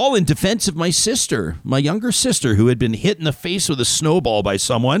it was all in defense of my sister, my younger sister, who had been hit in the face with a snowball by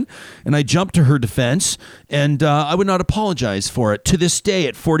someone, and I jumped to her defense, and I would not apologize for it. To this day,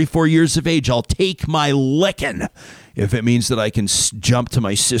 at 44 years of age, I'll take my licking if it means that I can jump to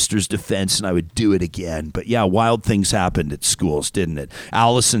my sister's defense, and I would do it again. But yeah, wild things happened at schools, didn't it?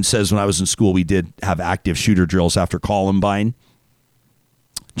 Allison says when I was in school, we did have active shooter drills after Columbine.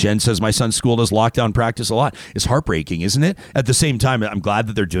 Jen says, my son's school does lockdown practice a lot. It's heartbreaking, isn't it? At the same time, I'm glad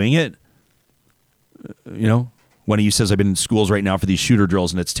that they're doing it. One of you says, I've been in schools right now for these shooter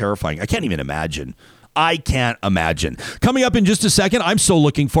drills, and it's terrifying. I can't even imagine. I can't imagine. Coming up in just a second, I'm so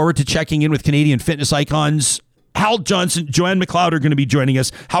looking forward to checking in with Canadian fitness icons Hal Johnson, Joanne McLeod are going to be joining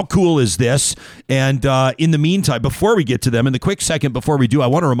us. How cool is this? And in the meantime, before we get to them, in the quick second before we do, I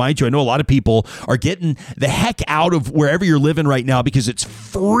want to remind you, I know a lot of people are getting the heck out of wherever you're living right now because it's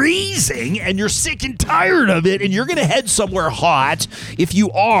freezing and you're sick and tired of it and you're going to head somewhere hot. If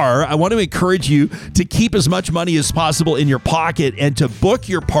you are, I want to encourage you to keep as much money as possible in your pocket and to book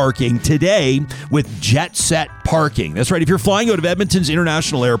your parking today with Jet Set Parking. That's right. If you're flying out of Edmonton's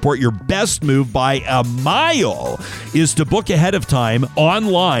International Airport, your best move by a mile is to book ahead of time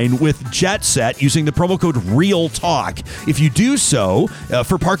online with Jet Set using the promo code REALTALK. If you do so,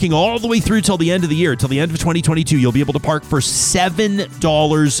 for parking all the way through till the end of the year, till the end of 2022, you'll be able to park for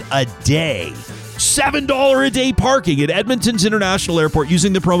 $7 a day. $7 a day parking at Edmonton's International Airport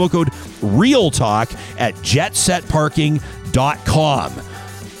using the promo code REALTALK at jetsetparking.com.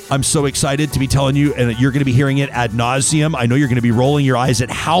 I'm so excited to be telling you, and you're going to be hearing it ad nauseum. I know you're going to be rolling your eyes at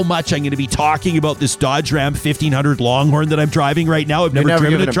how much I'm going to be talking about this Dodge Ram 1500 Longhorn that I'm driving right now. I've never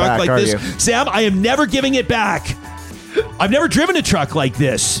driven a truck like this. Sam, I am never giving it back. I've never driven a truck like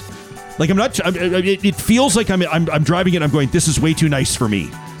this. Like it feels like I'm driving it and I'm going, this is way too nice for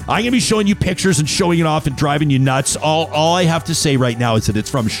me. I'm going to be showing you pictures and showing it off and driving you nuts. All I have to say right now is that it's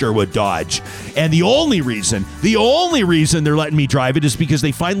from Sherwood Dodge. And the only reason they're letting me drive it is because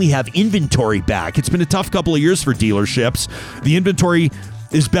they finally have inventory back. It's been a tough couple of years for dealerships. The inventory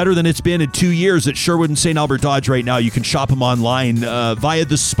is better than it's been in 2 years at Sherwood and St. Albert Dodge right now. You can shop them online via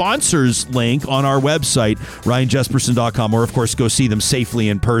the sponsors link on our website, ryanjesperson.com, or of course go see them safely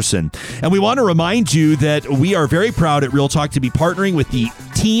in person. And we want to remind you that we are very proud at Real Talk to be partnering with the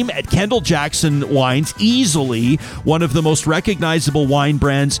team at Kendall Jackson Wines, easily one of the most recognizable wine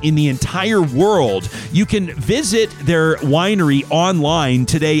brands in the entire world. You can visit their winery online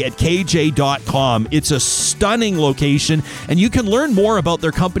today at kj.com. It's a stunning location, and you can learn more about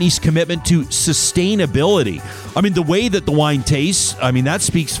their company's commitment to sustainability. I mean, the way that the wine tastes, I mean, that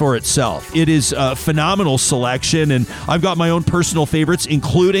speaks for itself. It is a phenomenal selection, and I've got my own personal favorites,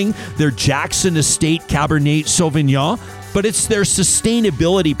 including their Jackson Estate Cabernet Sauvignon, but it's their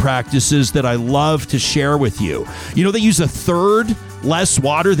sustainability practices that I love to share with you. You know, they use a third less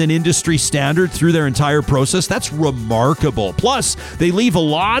water than industry standard through their entire process. That's remarkable. Plus, they leave a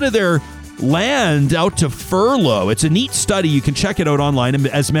lot of their land out to furlough. It's a neat study. You can check it out online, and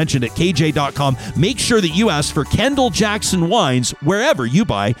as mentioned at kj.com. Make sure that you ask for Kendall Jackson Wines wherever you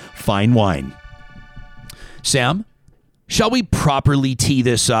buy fine wine. Sam, shall we properly tee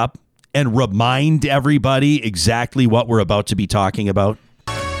this up and remind everybody exactly what we're about to be talking about?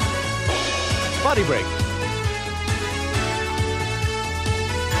 Body Break.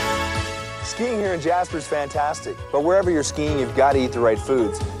 Skiing here in Jasper is fantastic, but wherever you're skiing, you've got to eat the right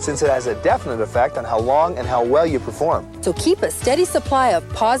foods, since it has a definite effect on how long and how well you perform. So keep a steady supply of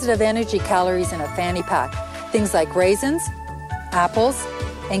positive energy calories in a fanny pack. Things like raisins, apples,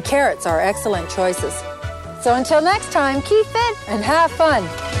 and carrots are excellent choices. So until next time, keep fit and have fun.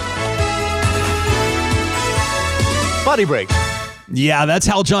 Body Break. Yeah, that's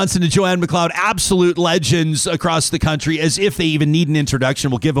Hal Johnson and Joanne McLeod, absolute legends across the country, as if they even need an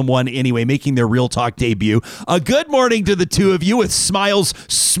introduction. We'll give them one anyway, making their Real Talk debut. A good morning to the two of you with smiles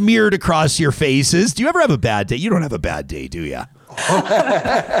smeared across your faces. Do you ever have a bad day? You don't have a bad day, do you?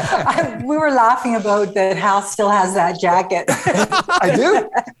 We were laughing about that Hal still has that jacket. I do?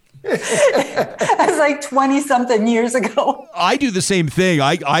 It's like 20-something years ago. I do the same thing.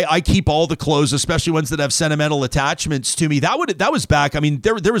 I keep all the clothes, especially ones that have sentimental attachments to me. That was back. I mean,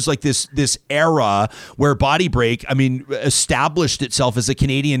 there was like this era where Body Break, I mean, established itself as a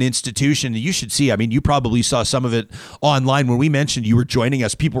Canadian institution. You should see. I mean, you probably saw some of it online when we mentioned you were joining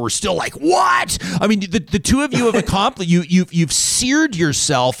us. People were still like, "What?" I mean, the two of you have accomplished. You've seared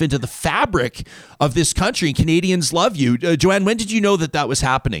yourself into the fabric of this country, and Canadians love you. Joanne, when did you know that was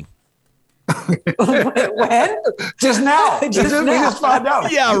happening? When? Just now. We just found out.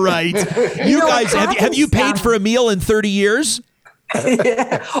 Yeah, right. You guys, have you paid for a meal in 30 years?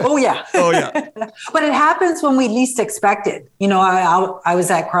 Yeah. Oh, yeah. Oh, yeah. But it happens when we least expect it. You know, I was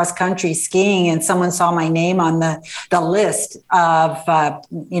at cross country skiing and someone saw my name on the list of,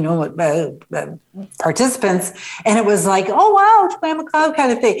 participants. And it was like, oh, wow, Joanne McLeod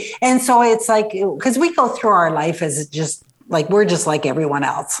kind of thing. And so it's like, because we go through our life as just like, we're just like everyone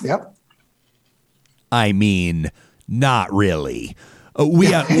else. Yep. I mean, not really.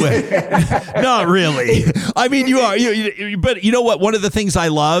 Not really. I mean, you are. But you know what? One of the things I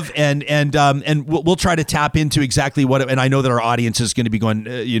love, and we'll try to tap into exactly what. And I know that our audience is going to be going,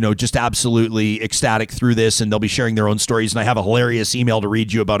 just absolutely ecstatic through this, and they'll be sharing their own stories. And I have a hilarious email to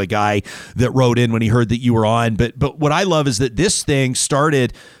read you about a guy that wrote in when he heard that you were on. But what I love is that this thing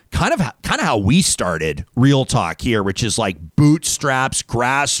started kind of how we started Real Talk here, which is like bootstraps,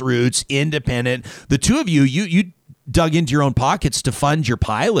 grassroots, independent. The two of you dug into your own pockets to fund your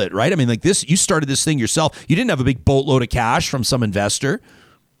pilot, right? I mean, like this, you started this thing yourself. You didn't have a big boatload of cash from some investor.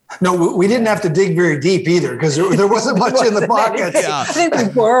 No, we didn't have to dig very deep either because there wasn't much in the pockets. I think we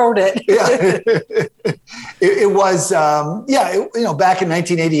borrowed it. Yeah. It was, back in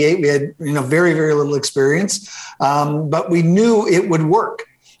 1988, we had, very, very little experience, but we knew it would work.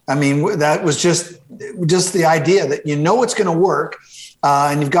 I mean, that was just the idea that it's going to work,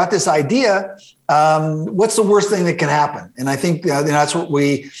 and you've got this idea. What's the worst thing that can happen? And I think that's what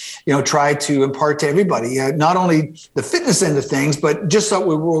we, try to impart to everybody. Not only the fitness end of things, but just what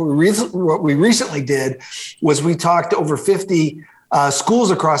we recently did was we talked to over 50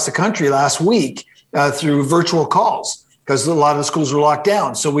 schools across the country last week through virtual calls because a lot of the schools were locked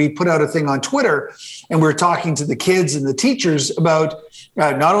down. So we put out a thing on Twitter, and we were talking to the kids and the teachers about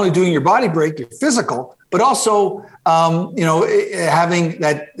not only doing your body break, your physical, but also, having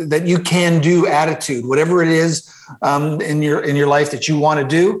that you can do attitude, whatever it is in your life that you want to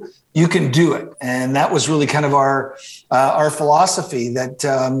do, you can do it. And that was really kind of our philosophy that,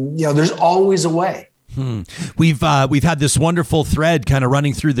 there's always a way. We've had this wonderful thread kind of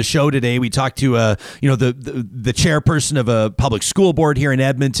running through the show today. We talked to the chairperson of a public school board here in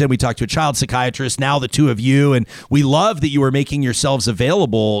Edmonton. We talked to a child psychiatrist. Now the two of you, and we love that you are making yourselves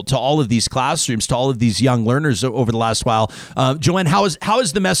available to all of these classrooms, to all of these young learners over the last while. Joanne, how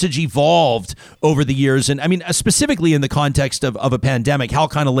has the message evolved over the years? And I mean, specifically in the context of a pandemic, Hal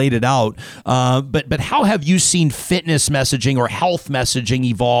kind of laid it out. But how have you seen fitness messaging or health messaging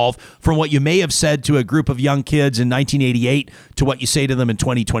evolve from what you may have said to a group of young kids in 1988 to what you say to them in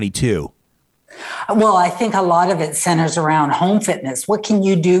 2022? Well, I think a lot of it centers around home fitness. What can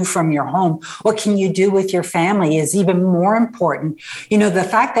you do from your home? What can you do with your family is even more important. The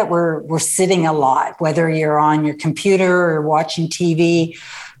fact that we're sitting a lot, whether you're on your computer or watching TV,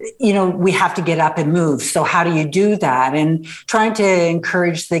 we have to get up and move. So how do you do that? And trying to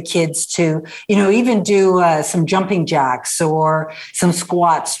encourage the kids to, even do some jumping jacks or some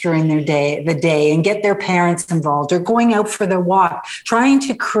squats during the day and get their parents involved, or going out for their walk, trying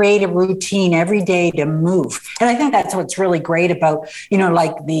to create a routine every day to move. And I think that's what's really great about,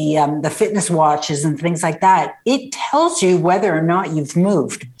 like the fitness watches and things like that. It tells you whether or not you've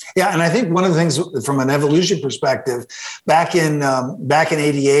moved. Yeah, and I think one of the things from an evolution perspective, back in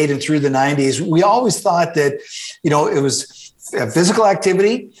 88 and through the 90s, we always thought that, it was physical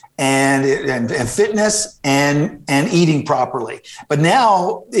activity and fitness and eating properly. But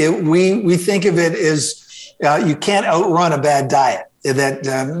now we think of it as you can't outrun a bad diet.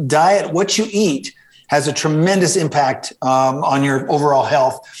 That diet, what you eat, has a tremendous impact on your overall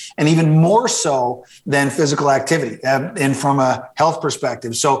health, and even more so than physical activity, and from a health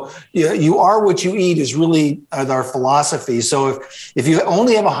perspective. So you are what you eat is really our philosophy. So if you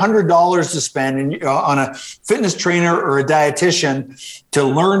only have $100 to spend on a fitness trainer or a dietitian to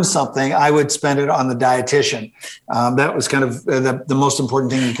learn something, I would spend it on the dietitian. That was kind of the most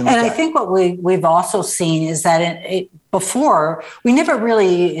important thing you can look at. And I think what we've also seen is that before, we never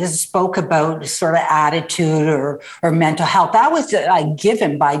really spoke about sort of attitude or mental health. That was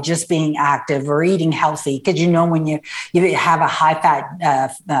given by just being active or eating healthy. Because when you have a high-fat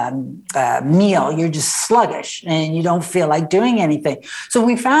meal, you're just sluggish and you don't feel like doing anything. So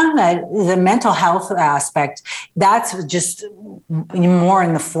we found that the mental health aspect, that's just more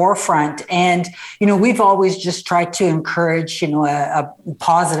in the forefront. And, we've always just tried to encourage, a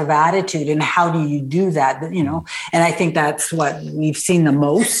positive attitude. And how do you do that? And I think that's what we've seen the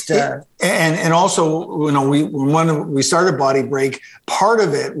most. And also, when we started Body Break, part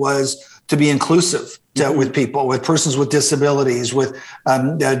of it was to be inclusive with people, with persons with disabilities, with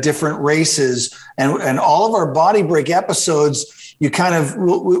different races, and all of our Body Break episodes. You kind of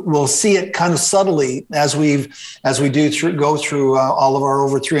will see it kind of subtly as we go through all of our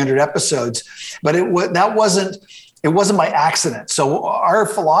over 300 episodes, but it wasn't by accident. So our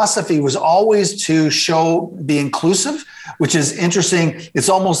philosophy was always to be inclusive, which is interesting. It's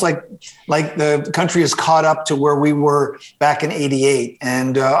almost like the country is caught up to where we were back in 88.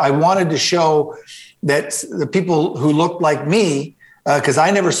 And I wanted to show that the people who looked like me, because I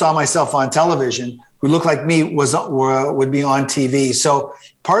never saw myself on television, who looked like me would be on TV. So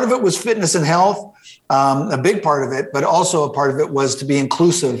part of it was fitness and health. a big part of it, but also a part of it was to be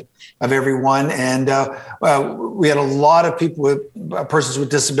inclusive of everyone. And we had a lot of people with persons with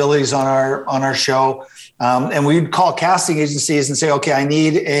disabilities on our show. And we'd call casting agencies and say, okay, I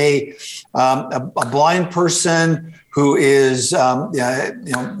need a blind person who is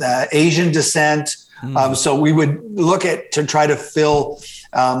Asian descent. So we would look to try to fill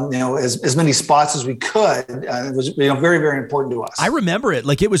as many spots as we could. It was very, very important to us. I remember it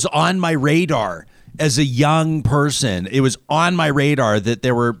like it was on my radar. As a young person, it was on my radar that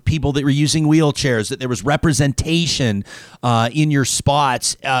there were people that were using wheelchairs, that there was representation in your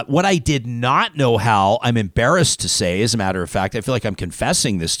spots. What I did not know how, I'm embarrassed to say, as a matter of fact, I feel like I'm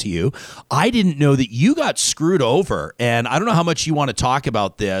confessing this to you. I didn't know that you got screwed over. And I don't know how much you want to talk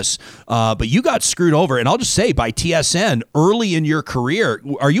about this, but you got screwed over. And I'll just say by TSN early in your career.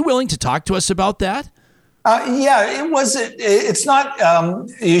 Are you willing to talk to us about that? It wasn't. It's not.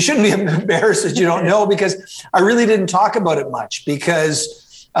 You shouldn't be embarrassed that you don't know, because I really didn't talk about it much,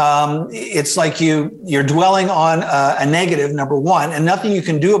 because it's like you're dwelling on a negative, number one, and nothing you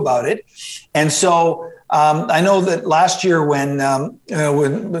can do about it. And so I know that last year when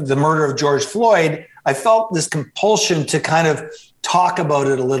the murder of George Floyd, I felt this compulsion to kind of talk about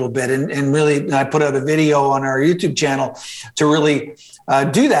it a little bit, and really, I put out a video on our YouTube channel to really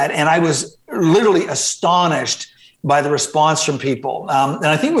do that. And I was literally astonished by the response from people. And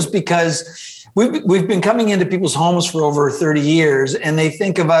I think it was because we've been coming into people's homes for over 30 years, and they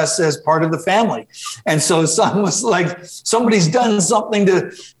think of us as part of the family. And so it's almost like somebody's done something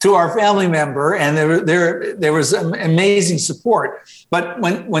to our family member, and there was amazing support. But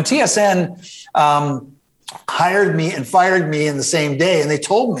when TSN hired me and fired me in the same day, and they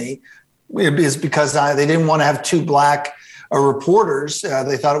told me it's because they didn't want to have two black reporters.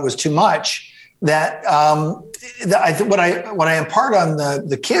 They thought it was too much. That what I impart on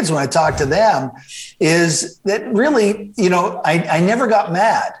the kids when I talk to them is that really, I never got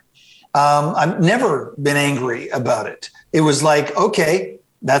mad. I've never been angry about it. It was like, okay,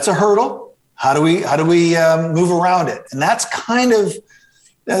 that's a hurdle. How do we move around it? And that's kind of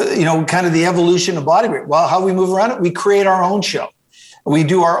the evolution of BodyBreak. Well, how we move around it? We create our own show. We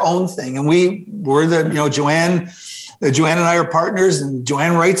do our own thing, and we're Joanne. Joanne and I are partners, and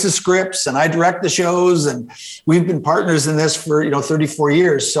Joanne writes the scripts and I direct the shows, and we've been partners in this for 34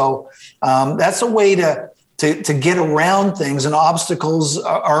 years. So that's a way to get around things, and obstacles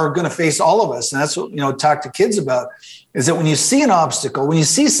are going to face all of us. And that's what talk to kids about, is that when you see an obstacle, when you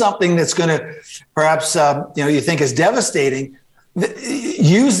see something that's going to perhaps you think is devastating,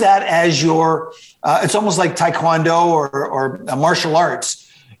 use that as your. It's almost like Taekwondo or martial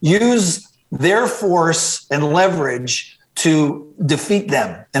arts. Use their force and leverage to defeat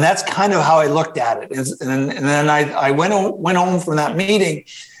them. And that's kind of how I looked at it. And then I went home from that meeting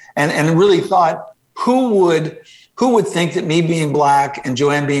and really thought, who would think that me being black and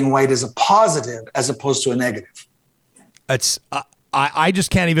Joanne being white is a positive as opposed to a negative? It's I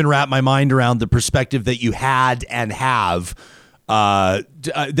just can't even wrap my mind around the perspective that you had and have, that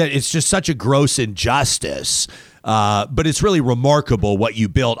it's just such a gross injustice. But it's really remarkable what you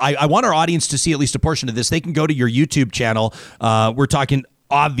built. I want our audience to see at least a portion of this. They can go to your YouTube channel. We're talking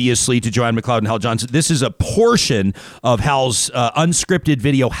obviously to Joanne McLeod and Hal Johnson. This is a portion of Hal's unscripted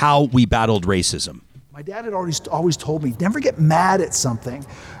video, How We Battled Racism. My dad had always told me, never get mad at something,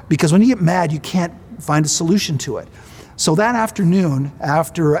 because when you get mad, you can't find a solution to it. So that afternoon,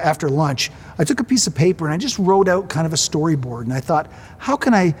 after lunch, I took a piece of paper and I just wrote out kind of a storyboard. And I thought, how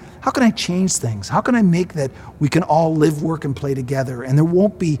can I change things? How can I make that we can all live, work, and play together? And there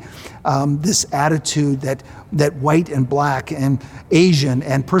won't be this attitude that white and black and Asian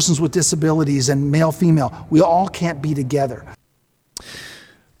and persons with disabilities and male, female, we all can't be together.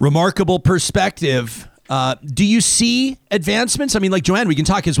 Remarkable perspective. Do you see advancements? I mean, like Joanne, we can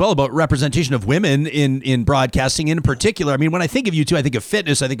talk as well about representation of women in broadcasting in particular. I mean, when I think of you two, I think of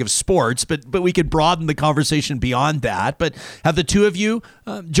fitness, I think of sports, but we could broaden the conversation beyond that. But have the two of you,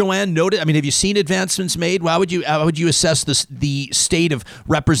 Joanne, noted? I mean, have you seen advancements made? How would you assess the state of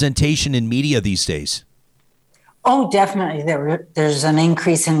representation in media these days? Oh, definitely. There's an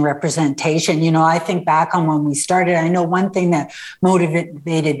increase in representation. I think back on when we started, I know one thing that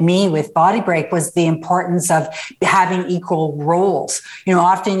motivated me with BodyBreak was the importance of having equal roles.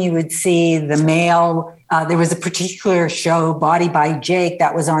 Often you would see the male There was a particular show, Body by Jake,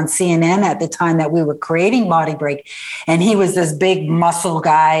 that was on CNN at the time that we were creating Body Break. And he was this big muscle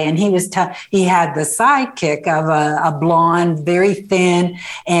guy, and he had the sidekick of a blonde, very thin,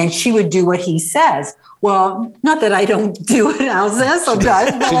 and she would do what he says. Well, not that I don't do it, Cecil does.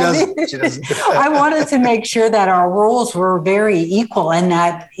 She doesn't. I wanted to make sure that our roles were very equal, and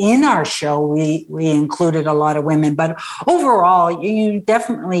that in our show we included a lot of women. But overall, you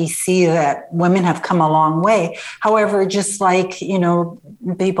definitely see that women have come a long way. However, just like,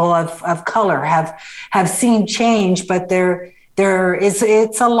 people of color have seen change, but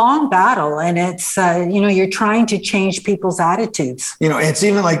it's a long battle, and it's you're trying to change people's attitudes. It's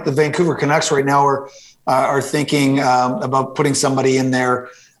even like the Vancouver Canucks right now are thinking about putting somebody in there,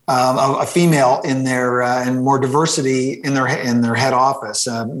 a female in there, and more diversity in their head office,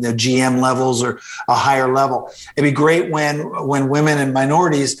 the GM levels or a higher level. It'd be great when women and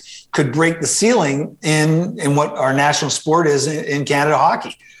minorities could break the ceiling in what our national sport is in Canada,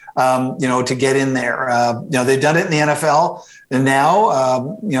 hockey. To get in there. They've done it in the NFL, and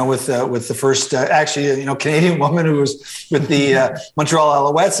now, with the first, Canadian woman who was with the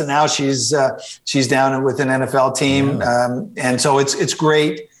Montreal Alouettes, and now she's down with an NFL team, and so it's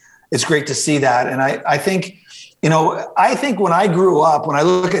great. It's great to see that, and I think when I grew up, when I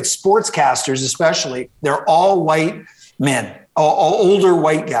look at sportscasters, especially, they're all white men. All older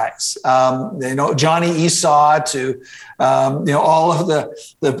white guys, Johnny Esau to, all of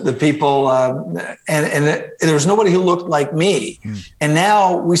the people, and there was nobody who looked like me. And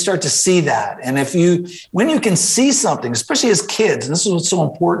now we start to see that. And when you can see something, especially as kids, and this is what's so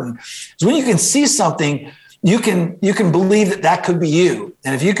important, is when you can see something, you can believe that could be you.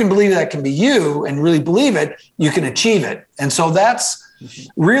 And if you can believe that can be you and really believe it, you can achieve it. And so that's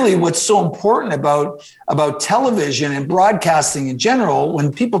really what's so important about television and broadcasting in general,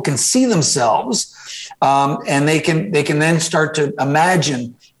 when people can see themselves, and they can then start to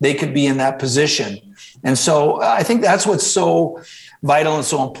imagine they could be in that position. And so I think that's what's so vital and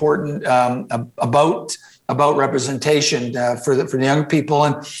so important about representation for the young people.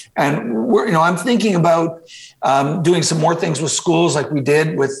 And we're, I'm thinking about doing some more things with schools, like we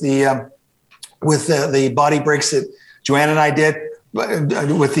did with the BodyBreak's that Joanne and I did,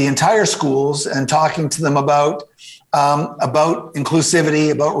 with the entire schools, and talking to them about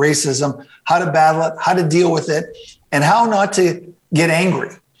inclusivity, about racism, how to battle it, how to deal with it, and how not to get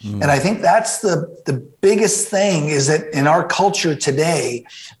angry. And I think that's the biggest thing, is that in our culture today,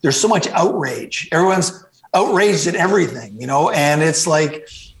 there's so much outrage. Everyone's outraged at everything, and it's like,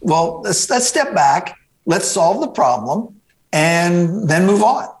 well, let's step back, let's solve the problem, and then move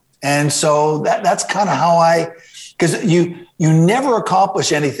on. And so that's kind of how because you never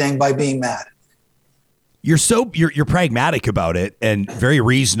accomplish anything by being mad. You're pragmatic about it and very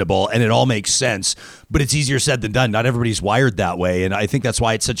reasonable, and it all makes sense, but it's easier said than done. Not everybody's wired that way, and I think that's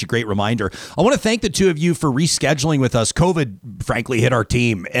why it's such a great reminder. I want to thank the two of you for rescheduling with us. COVID, frankly, hit our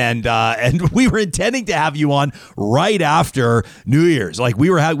team, and we were intending to have you on right after New Year's. Like we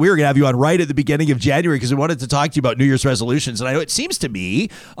were going to have you on right at the beginning of January, because we wanted to talk to you about New Year's resolutions. And I know it seems to me,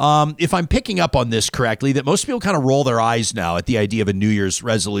 if I'm picking up on this correctly, that most people kind of roll their eyes now at the idea of a New Year's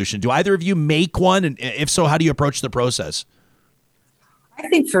resolution. Do either of you make one? And if so, how do you approach the process? I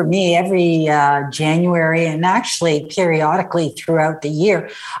think for me, every January, and actually periodically throughout the year,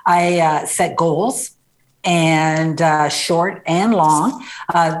 I set goals, and short and long.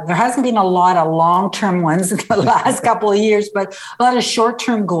 There hasn't been a lot of long-term ones in the last couple of years, but a lot of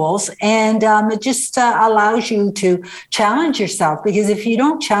short-term goals. And it just allows you to challenge yourself, because if you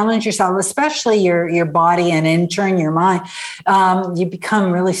don't challenge yourself, especially your body and in turn your mind, you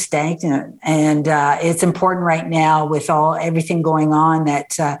become really stagnant. And it's important right now, with everything going on,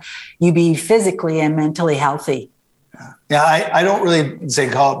 that you be physically and mentally healthy. Yeah, I don't really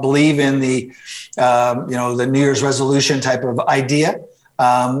believe in the New Year's resolution type of idea.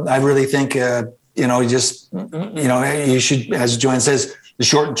 I really think you should, as Joanne says, the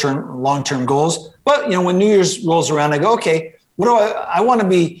short-term, long-term goals. But when New Year's rolls around, I go, okay, what do I want to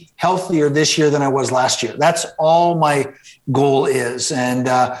be healthier this year than I was last year. That's all my goal is, and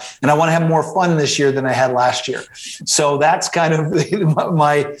I want to have more fun this year than I had last year. So that's kind of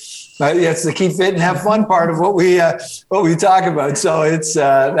it's the keep fit and have fun part of what we talk about. So it's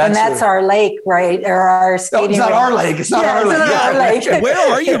that's our lake, right? Or our skating rink. It's not our lake. It's not our lake. Our lake.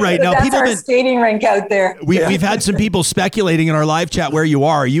 Where are you right now? That's our skating rink out there. We've had some people speculating in our live chat where you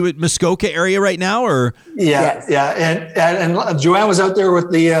are. Are you at Muskoka area right now, or? Yeah, yes. Yeah, and Joanne was out there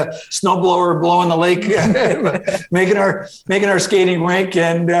with the snowblower blowing the lake, making our skating rink,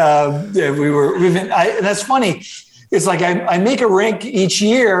 and that's funny. It's like I make a rink each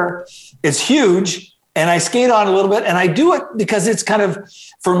year. It's huge, and I skate on a little bit, and I do it because it's kind of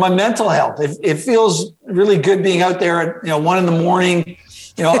for my mental health. It feels really good being out there at 1 a.m,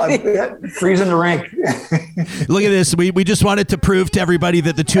 freezing the rink. Look at this. We just wanted to prove to everybody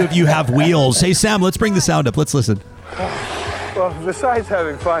that the two of you have wheels. Hey, Sam, let's bring the sound up. Let's listen. Well, besides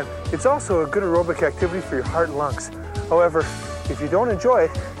having fun, it's also a good aerobic activity for your heart and lungs. However, if you don't enjoy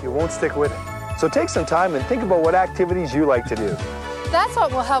it, you won't stick with it. So take some time and think about what activities you like to do. That's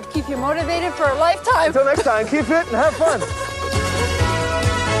what will help keep you motivated for a lifetime. Until next time, keep fit and have fun.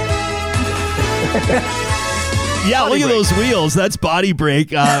 Yeah, look at those wheels. That's Body Break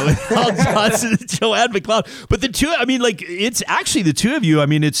with Hal Johnson and Joanne McLeod. But the two, it's actually the two of you.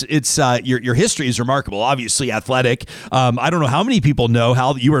 It's your history is remarkable. Obviously athletic. I don't know how many people know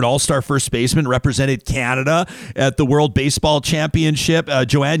how you were an all-star first baseman, represented Canada at the World Baseball Championship.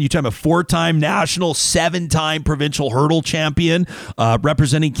 Joanne, you time a 4-time national, 7-time provincial hurdle champion,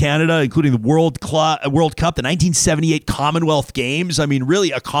 representing Canada, including the World Cup, the 1978 Commonwealth Games.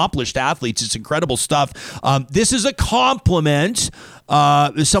 Really accomplished athletes. It's incredible stuff. This is a compliment.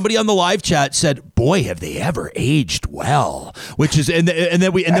 Somebody on the live chat said, "Boy, have they ever aged well?" Which is, and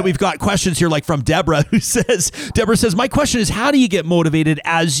then we've got questions here, like from Deborah, Deborah says, "My question is, how do you get motivated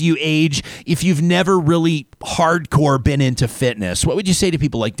as you age if you've never really hardcore been into fitness?" What would you say to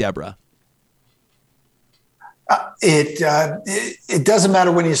people like Deborah? It doesn't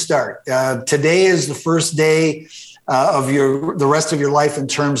matter when you start. Today is the first day of the rest of your life in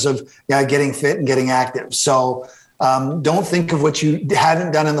terms of getting fit and getting active. So don't think of what you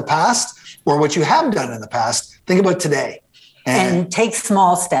hadn't done in the past or what you have done in the past. Think about today. And take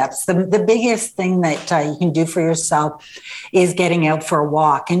small steps. The biggest thing that you can do for yourself is getting out for a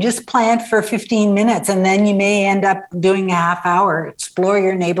walk, and just plan for 15 minutes. And then you may end up doing a half hour. Explore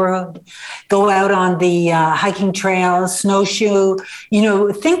your neighborhood, go out on the hiking trail, snowshoe,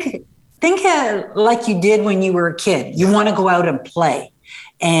 Think like you did when you were a kid. You want to go out and play.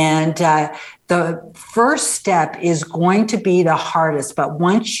 And the first step is going to be the hardest. But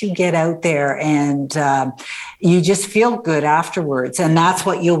once you get out there and you just feel good afterwards, and that's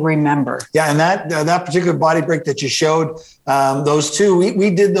what you'll remember. Yeah, and that particular body break that you showed, those two,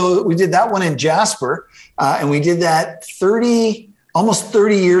 we did that one in Jasper, and we did that almost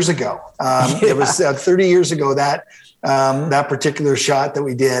 30 years ago. It was 30 years ago that particular shot that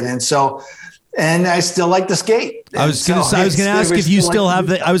we did. And I still like to skate. I was going to ask if you still have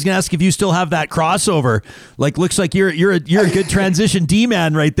that crossover. Looks like you're a good transition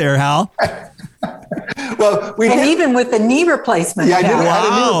D-man right there, Hal. Well, even with the knee replacement. Yeah, I did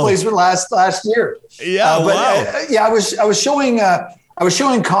have a knee replacement last year. Yeah, I was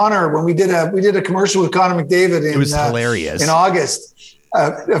showing Connor when we did a commercial with Connor McDavid. It was hilarious in August.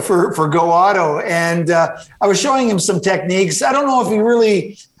 For Go Auto, and I was showing him some techniques. I don't know if he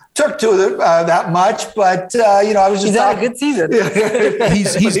really took to it that much, but I was just. He's had a good season.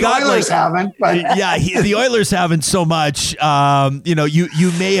 He's got Oilers haven't, but the Oilers haven't so much.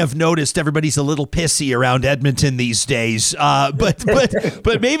 You may have noticed everybody's a little pissy around Edmonton these days.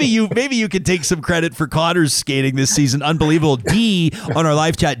 But maybe you could take some credit for Connor's skating this season. Unbelievable. D on our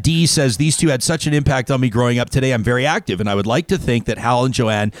live chat. D says, "These two had such an impact on me growing up. Today I'm very active, and I would like to think that Hal and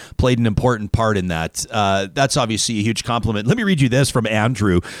Joanne played an important part in that." That's obviously a huge compliment. Let me read you this from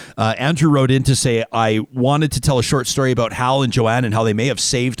Andrew. Andrew wrote in to say, "I wanted to tell a short story about Hal and Joanne and how they may have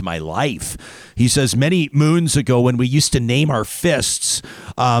saved my life." He says, "Many moons ago when we used to name our fists,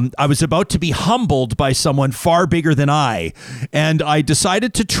 I was about to be humbled by someone far bigger than I. And I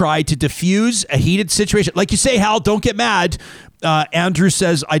decided to try to diffuse a heated situation." Like you say, Hal, don't get mad. Andrew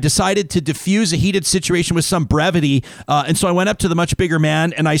says, "I decided to diffuse a heated situation with some brevity. And so I went up to the much bigger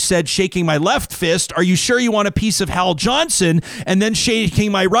man and I said, shaking my left fist, 'Are you sure you want a piece of Hal Johnson?' And then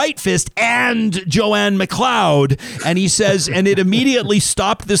shaking my right fist, 'And Joanne McLeod.' And he says, and it immediately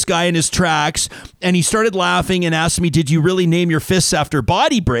stopped this guy in his tracks. And he started laughing and asked me, 'Did you really name your fists after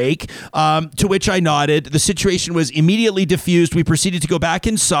Body Break?' To which I nodded. The situation was immediately diffused. We proceeded to go back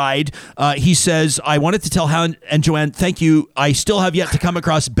inside." He says, "I wanted to tell Hal and Joanne, thank you. I still have yet to come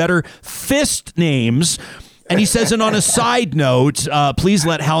across better fist names." And he says, and on a side note, please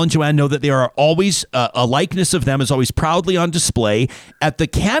let Hal and Joanne know that they are always, a likeness of them is always proudly on display at the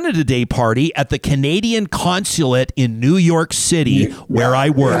Canada Day party at the Canadian Consulate in New York City, where I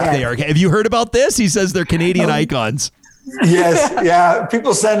work. Yeah. They are. Have you heard about this? He says they're Canadian icons. Yes, yeah.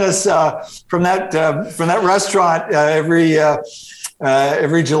 People send us from that restaurant every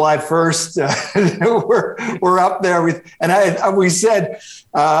July 1st. We're up there with, and I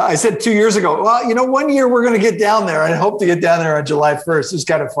said 2 years ago, well, 1 year we're going to get down there. I hope to get down there on July 1st. It's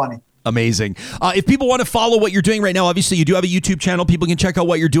kind of funny. Amazing. If people want to follow what you're doing right now, obviously you do have a YouTube channel. People can check out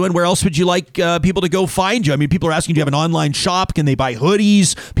what you're doing. Where else would you like people to go find you? I mean, people are asking, do you have an online shop? Can they buy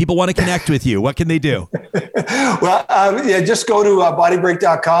hoodies? People want to connect with you. What can they do? Well, just go to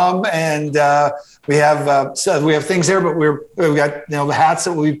bodybreak.com and we have things there, but we've got hats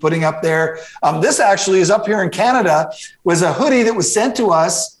that we'll be putting up there. This actually is up here in Canada, was a hoodie that was sent to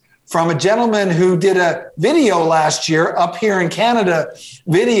us from a gentleman who did a video last year up here in Canada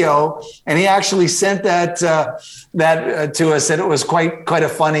video, and he actually sent that to us. And it was quite a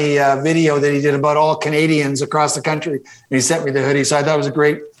funny video that he did about all Canadians across the country. And he sent me the hoodie, so I thought it was a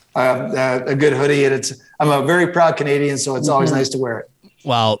great, a good hoodie. And I'm a very proud Canadian, so it's always nice to wear it.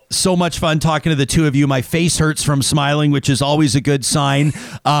 Wow, so much fun talking to the two of you. My face hurts from smiling, which is always a good sign.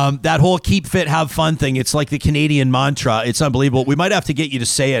 That whole keep fit, have fun thing, it's like the Canadian mantra. It's unbelievable. We might have to get you to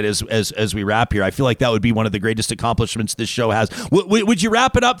say it as we wrap here. I feel like that would be one of the greatest accomplishments this show has. Would you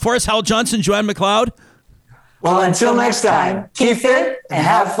wrap it up for us, Hal Johnson, Joanne McLeod? Well, until next time, keep fit and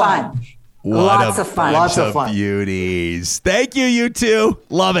have fun. Lots of fun. Lots of fun. Beauties. Thank you, you two.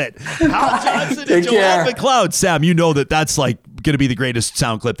 Love it. Hal Johnson and Joanne McLeod. Sam, you know that's like going to be the greatest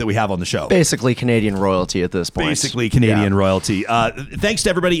sound clip that we have on the show. Basically Canadian royalty at this point. Basically Canadian royalty. Thanks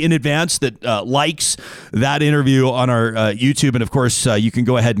to everybody in advance that likes that interview on our YouTube. And of course, you can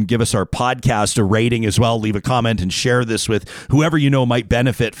go ahead and give us our podcast a rating as well. Leave a comment and share this with whoever you know might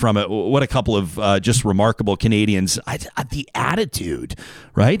benefit from it. What a couple of just remarkable Canadians. The attitude,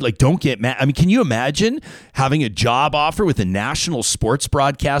 right? Like, don't get mad. I mean, can you imagine having a job offer with a national sports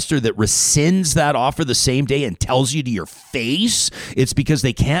broadcaster that rescinds that offer the same day and tells you to your face it's because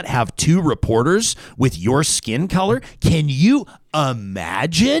they can't have two reporters with your skin color? Can you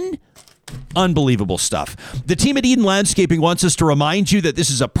imagine? Unbelievable stuff. The team at Eden Landscaping wants us to remind you that this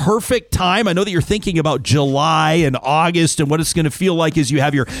is a perfect time. I know that you're thinking about July and August and what it's going to feel like as you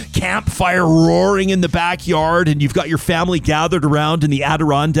have your campfire roaring in the backyard and you've got your family gathered around in the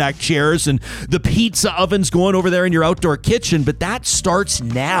Adirondack chairs and the pizza ovens going over there in your outdoor kitchen. But that starts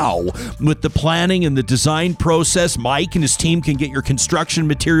now with the planning and the design process. Mike and his team can get your construction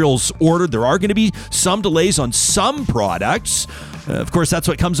materials ordered. There are going to be some delays on some products. Of course, that's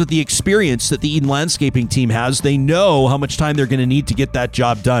what comes with the experience that the Eden Landscaping team has. They know how much time they're going to need to get that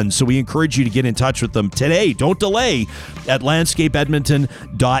job done. So we encourage you to get in touch with them today. Don't delay at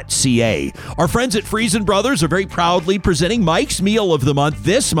landscapeedmonton.ca. Our friends at Friesen Brothers are very proudly presenting Mike's Meal of the Month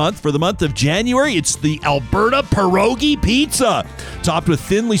this month. For the month of January, it's the Alberta Pierogi Pizza, topped with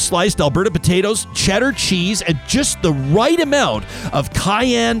thinly sliced Alberta potatoes, cheddar cheese, and just the right amount of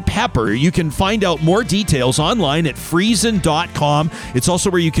cayenne pepper. You can find out more details online at friesen.com. It's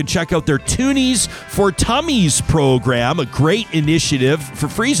also where you can check out their Toonies for Tummies program, a great initiative for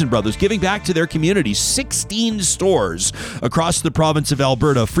Friesen Brothers, giving back to their community. 16 stores across the province of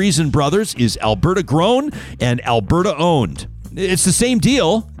Alberta. Friesen Brothers is Alberta grown and Alberta owned. It's the same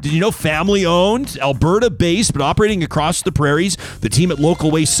deal. Did you know family owned, Alberta based, but operating across the prairies? The team at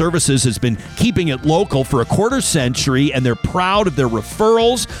Local Waste Services has been keeping it local for a quarter century, and they're proud of their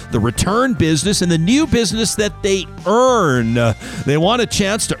referrals, the return business, and the new business that they earn. They want a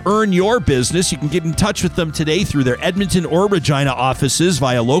chance to earn your business. You can get in touch with them today through their Edmonton or Regina offices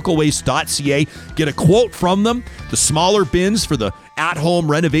via localwaste.ca. Get a quote from them. The smaller bins for the at-home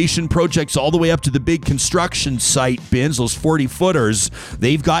renovation projects all the way up to the big construction site bins, those 40-footers.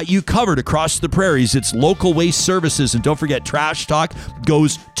 They've got you covered across the prairies. It's Local Waste Services. And don't forget, Trash Talk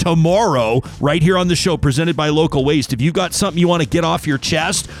goes tomorrow right here on the show, presented by Local Waste. If you've got something you want to get off your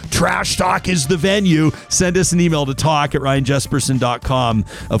chest, Trash Talk is the venue. Send us an email to talk@ryanjesperson.com.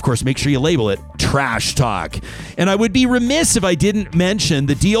 Of course, make sure you label it Trash Talk. And I would be remiss if I didn't mention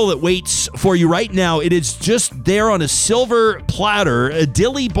the deal that waits for you right now. It is just there on a silver platter.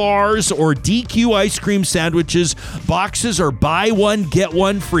 Dilly bars or DQ ice cream sandwiches. Boxes are buy one, get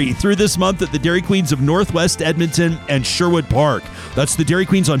one free through this month at the Dairy Queens of Northwest Edmonton and Sherwood Park. That's the Dairy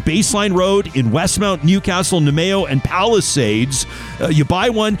Queens on Baseline Road in Westmount, Newcastle, Nemeo, and Palisades. You buy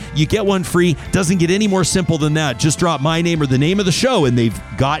one, you get one free. Doesn't get any more simple than that. Just drop my name or the name of the show and they've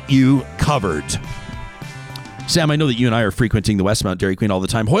got you covered. Sam, I know that you and I are frequenting the Westmount Dairy Queen all the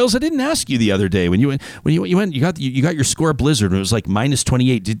time. Hoyles, I didn't ask you the other day when you went. You got your score Blizzard and it was like minus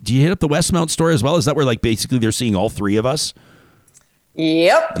 28. Did you hit up the Westmount store as well? Is that where like basically they're seeing all three of us?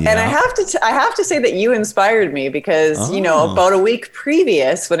 Yep. Yeah. And I have to say that you inspired me because, about a week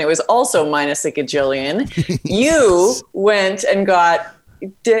previous when it was also minus a gajillion, you went and got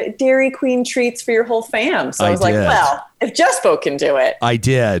Dairy Queen treats for your whole fam. So I was like, well, if Jespo can do it. I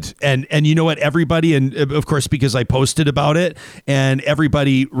did. And you know what? Everybody, and of course, because I posted about it, and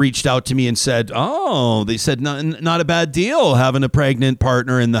everybody reached out to me and said, they said, not a bad deal having a pregnant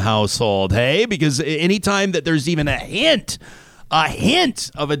partner in the household. Hey, because anytime that there's even a hint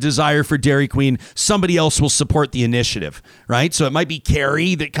of a desire for Dairy Queen, somebody else will support the initiative, right? So it might be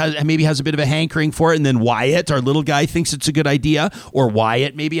Carrie that maybe has a bit of a hankering for it, and then Wyatt, our little guy, thinks it's a good idea, or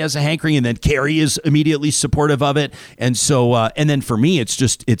Wyatt maybe has a hankering, and then Carrie is immediately supportive of it. And so, and then for me,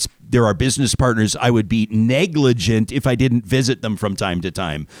 there are business partners. I would be negligent if I didn't visit them from time to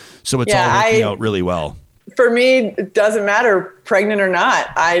time. So it's all working out really well. For me, it doesn't matter, pregnant or not.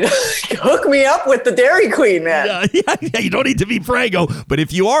 Hook me up with the Dairy Queen, man. Yeah, you don't need to be preggo, but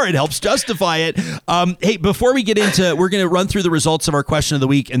if you are, it helps justify it. Hey, before we get into, we're going to run through the results of our question of the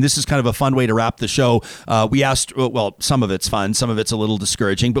week, and this is kind of a fun way to wrap the show. We asked, well, some of it's fun, some of it's a little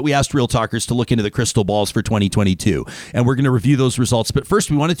discouraging, but we asked Real Talkers to look into the crystal balls for 2022, and we're going to review those results. But first,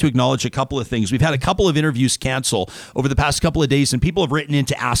 we wanted to acknowledge a couple of things. We've had a couple of interviews cancel over the past couple of days, and people have written in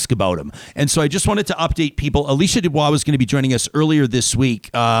to ask about them. And so I just wanted to update people. Alicia Dubois was going to be joining us earlier this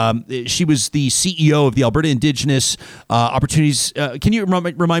week. She was the CEO of the Alberta Indigenous Opportunities. Can you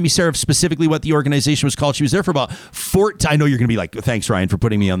remind me, Sarah, of specifically what the organization was called? She was there for about 14. I know you're going to be like, thanks, Ryan, for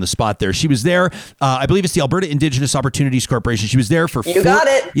putting me on the spot there. She was there. I believe it's the Alberta Indigenous Opportunities Corporation. She was there for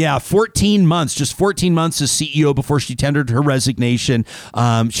 14 months, just 14 months as CEO before she tendered her resignation.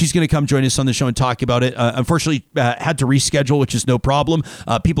 She's going to come join us on the show and talk about it. Unfortunately, had to reschedule, which is no problem.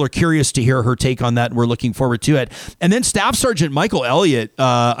 People are curious to hear her take on that, and we're looking forward to it. And then Staff Sergeant Michael Elliott,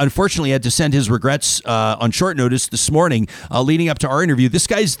 unfortunately, had to send his regrets on short notice this morning, leading up to our interview. This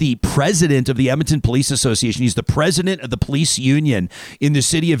guy's the president of the Edmonton Police Association. He's the president of the police union in the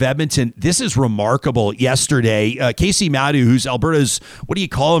city of Edmonton. This is remarkable. Yesterday, Casey Madhu, who's Alberta's, what do you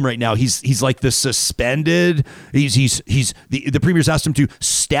call him right now? He's like the suspended. The premier's asked him to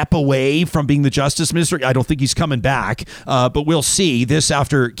step away from being the justice minister. I don't think he's coming back, but we'll see. This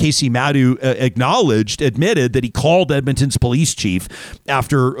after Casey Madhu admitted that he called Edmonton's police chief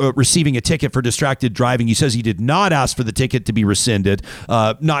after receiving a ticket for distracted driving. He says he did not ask for the ticket to be rescinded.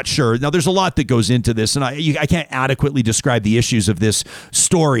 Not sure. Now, there's a lot that goes into this, and I can't adequately describe the issues of this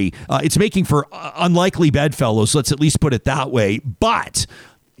story. It's making for unlikely bedfellows. Let's at least put it that way. But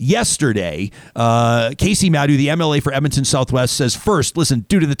yesterday, Casey Madhu, the MLA for Edmonton Southwest, says, first, listen,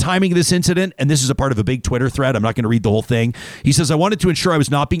 due to the timing of this incident, and this is a part of a big Twitter thread, I'm not going to read the whole thing. He says, I wanted to ensure I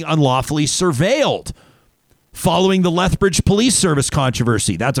was not being unlawfully surveilled following the Lethbridge Police Service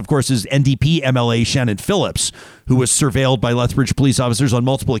controversy. That's, of course, is NDP MLA Shannon Phillips, who was surveilled by Lethbridge police officers on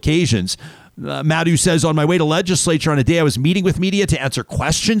multiple occasions. Madhu says, on my way to legislature on a day I was meeting with media to answer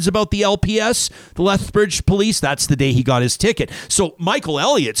questions about the LPS, the Lethbridge Police. That's the day he got his ticket. So Michael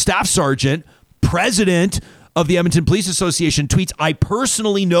Elliott, Staff Sergeant, president of the Edmonton Police Association, tweets, I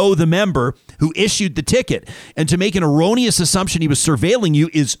personally know the member who issued the ticket, and to make an erroneous assumption he was surveilling you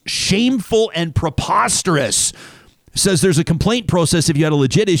is shameful and preposterous. Says there's a complaint process if you had a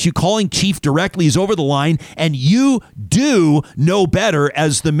legit issue. Calling chief directly is over the line, and you do know better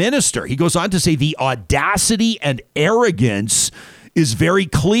as the minister. He goes on to say the audacity and arrogance is very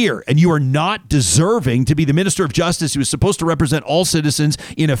clear, and you are not deserving to be the Minister of Justice who is supposed to represent all citizens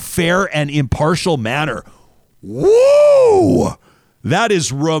in a fair and impartial manner. Woo! That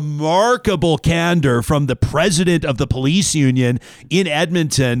is remarkable candor from the president of the police union in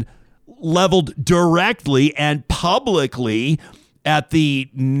Edmonton, leveled directly and publicly at the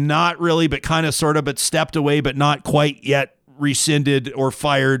not really, but kind of sort of, but stepped away, but not quite yet rescinded or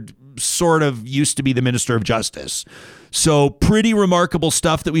fired, sort of used to be the Minister of Justice. So pretty remarkable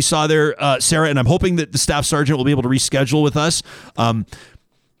stuff that we saw there, Sarah, and I'm hoping that the staff sergeant will be able to reschedule with us.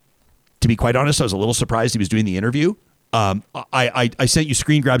 To be quite honest, I was a little surprised he was doing the interview. I sent you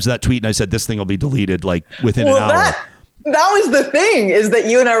screen grabs of that tweet, and I said, this thing will be deleted like within an hour. That was the thing, is that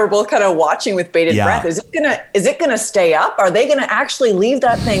you and I were both kind of watching with bated breath. Is it gonna stay up? Are they gonna actually leave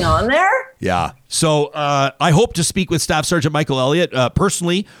that thing on there? Yeah. So I hope to speak with Staff Sergeant Michael Elliott.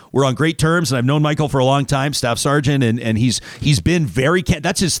 Personally, we're on great terms, and I've known Michael for a long time, Staff Sergeant, and he's been very,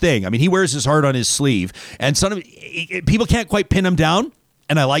 that's his thing. I mean, he wears his heart on his sleeve, and people can't quite pin him down,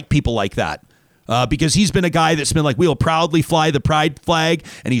 and I like people like that. Because he's been a guy that's been like, we'll proudly fly the pride flag,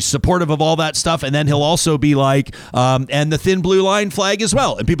 and he's supportive of all that stuff. And then he'll also be like, and the thin blue line flag as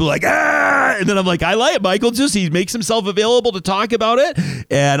well. And people are like, And then I'm like, I like it. Michael he makes himself available to talk about it.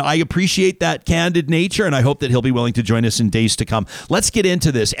 And I appreciate that candid nature. And I hope that he'll be willing to join us in days to come. Let's get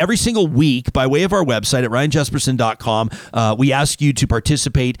into this. Every single week, by way of our website at ryanjesperson.com, we ask you to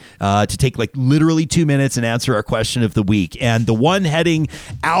participate, to take like literally 2 minutes and answer our question of the week. And the one heading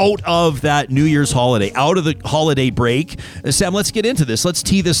out of that New Year's holiday, out of the holiday break, Sam, let's get into this. Let's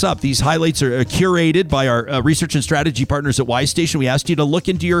tee this up. These highlights are curated by our research and strategy partners at Y Station. We asked you to look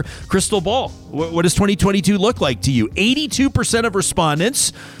into your crystal ball. What does 2022 look like to you? 82% of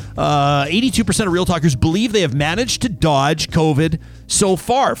respondents, 82% of Real Talkers believe they have managed to dodge COVID so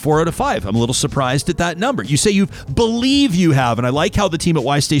far. 4 out of 5. I'm a little surprised at that number. You say you believe you have, and I like how the team at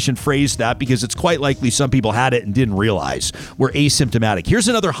Y Station phrased that because it's quite likely some people had it and didn't realize we're asymptomatic. Here's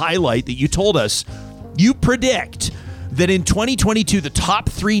another highlight that you told us. You predict that in 2022, the top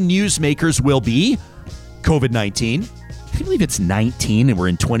 3 newsmakers will be COVID-19. I can't believe it's 19 and we're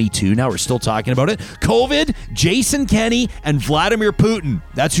in 22 now. We're still talking about it. COVID, Jason Kenney, and Vladimir Putin.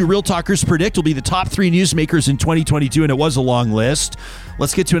 That's who Real Talkers predict will be the top 3 newsmakers in 2022, and it was a long list.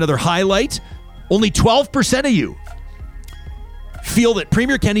 Let's get to another highlight. Only 12% of you feel that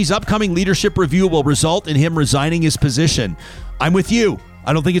Premier Kenney's upcoming leadership review will result in him resigning his position. I'm with you.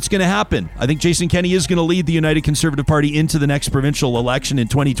 I don't think it's going to happen. I think Jason Kenney is going to lead the United Conservative Party into the next provincial election in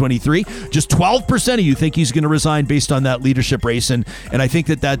 2023. Just 12% of you think he's going to resign based on that leadership race. And I think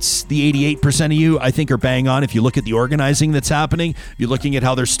that's the 88% of you, I think, are bang on. If you look at the organizing that's happening, if you're looking at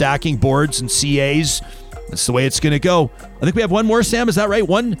how they're stacking boards and CAs, that's the way it's going to go. I think we have one more, Sam. Is that right?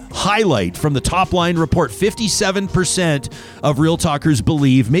 One highlight from the top line report. 57% of Real Talkers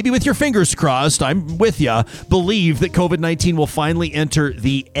believe, maybe with your fingers crossed, I'm with you, believe that COVID-19 will finally enter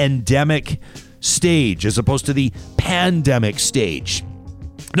the endemic stage as opposed to the pandemic stage.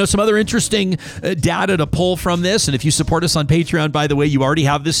 Now, some other interesting data to pull from this, and if you support us on Patreon, by the way, you already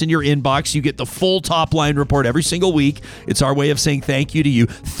have this in your inbox. You get the full top-line report every single week. It's our way of saying thank you to you.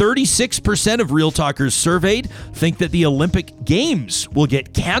 36% of Real Talkers surveyed think that the Olympic Games will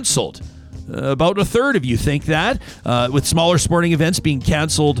get canceled. About a third of you think that, with smaller sporting events being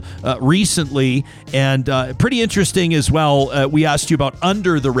canceled recently. And pretty interesting as well, we asked you about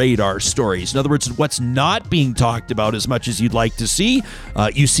under-the-radar stories. In other words, what's not being talked about as much as you'd like to see.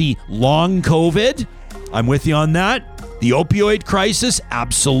 You see long COVID. I'm with you on that. The opioid crisis,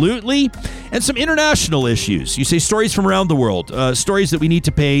 absolutely. And some international issues. You say stories from around the world, stories that we need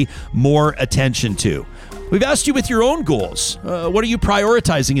to pay more attention to. We've asked you with your own goals. What are you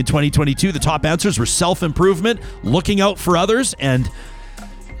prioritizing in 2022? The top answers were self-improvement, looking out for others, and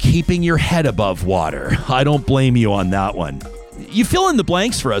keeping your head above water. I don't blame you on that one. You fill in the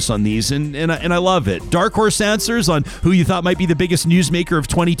blanks for us on these, and I love it. Dark horse answers on who you thought might be the biggest newsmaker of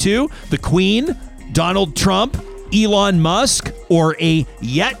 22. The Queen, Donald Trump, Elon Musk, or a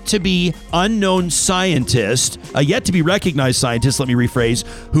yet-to-be unknown scientist, a yet-to-be-recognized scientist, let me rephrase,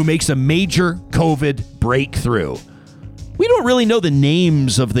 who makes a major COVID breakthrough. We don't really know the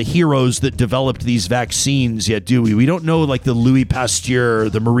names of the heroes that developed these vaccines yet, do we? We don't know like the Louis Pasteur or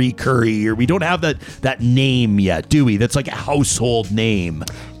the Marie Curie, or we don't have that name yet, do we? That's like a household name.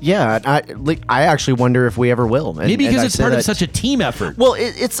 Yeah, I actually wonder if we ever will. Maybe because it's part of such a team effort. Well,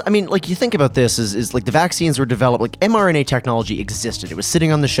 I mean, like you think about this is like the vaccines were developed, like mRNA technology existed. It was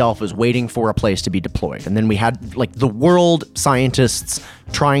sitting on the shelf, was waiting for a place to be deployed. And then we had like the world scientists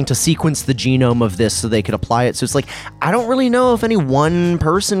trying to sequence the genome of this so they could apply it. So it's like, I don't really know if any one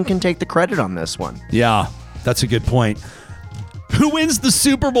person can take the credit on this one. Yeah, that's a good point. Who wins the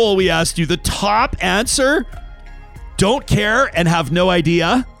Super Bowl, we asked you. The top answer, don't care and have no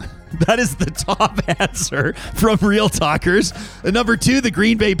idea. That is the top answer from Real Talkers. And number 2, the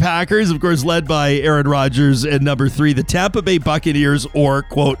Green Bay Packers, of course, led by Aaron Rodgers. And number 3, the Tampa Bay Buccaneers, or,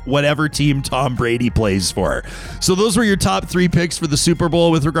 quote, whatever team Tom Brady plays for. So those were your top 3 picks for the Super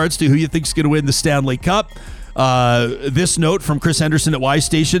Bowl with regards to who you think is going to win the Stanley Cup. This note from Chris Henderson at Y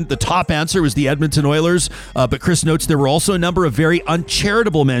Station, the top answer was the Edmonton Oilers, but Chris notes there were also a number of very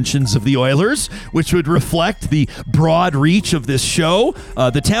uncharitable mentions of the Oilers, which would reflect the broad reach of this show.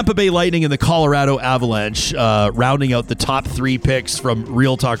 The Tampa Bay Lightning and the Colorado Avalanche, rounding out the top 3 picks from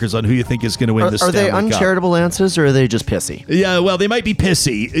Real Talkers on who you think is going to win the Stanley Cup. Are they uncharitable answers, or are they just pissy? Yeah, well, they might be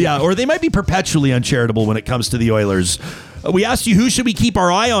pissy, yeah, or they might be perpetually uncharitable when it comes to the Oilers. We asked you who should we keep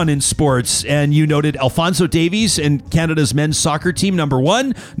our eye on in sports, and you noted Alphonso Davies and Canada's men's soccer team, number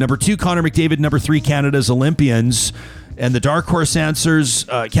 1. Number 2, Connor McDavid. Number 3, Canada's Olympians. And the dark horse answers,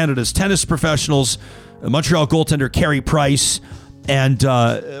 Canada's tennis professionals, Montreal goaltender Carey Price. And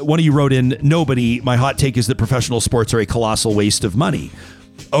one of you wrote in, nobody. My hot take is that professional sports are a colossal waste of money.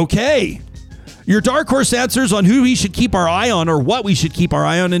 Okay. Your dark horse answers on who we should keep our eye on or what we should keep our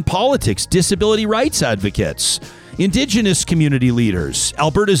eye on in politics. Disability rights advocates, Indigenous community leaders,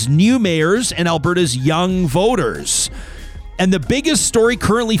 Alberta's new mayors, and Alberta's young voters. And the biggest story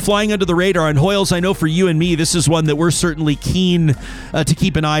currently flying under the radar, and Hoyles, I know for you and me, this is one that we're certainly keen to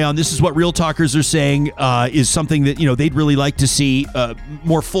keep an eye on. This is what Real Talkers are saying is something that, they'd really like to see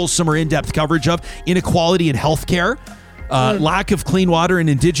more fulsome or in-depth coverage of. Inequality in healthcare, lack of clean water in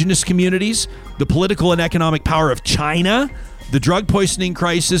Indigenous communities, the political and economic power of China, the drug poisoning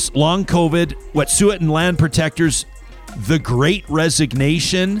crisis, long COVID, Wet'suwet'en land protectors, the Great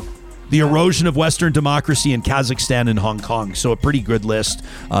Resignation, the erosion of Western democracy in Kazakhstan and Hong Kong. So a pretty good list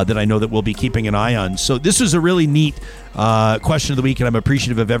that I know that we'll be keeping an eye on. So this was a really neat question of the week, and I'm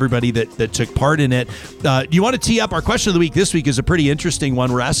appreciative of everybody that took part in it. Do you want to tee up? Our question of the week this week is a pretty interesting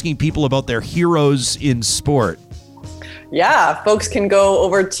one. We're asking people about their heroes in sport. Yeah, folks can go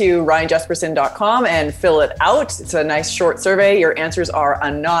over to ryanjesperson.com and fill it out. It's a nice short survey. Your answers are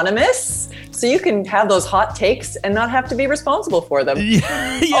anonymous, so you can have those hot takes and not have to be responsible for them.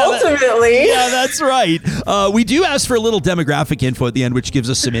 Ultimately. That's right. We do ask for a little demographic info at the end, which gives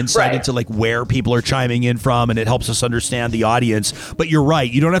us some insight into where people are chiming in from, and it helps us understand the audience. But you're right.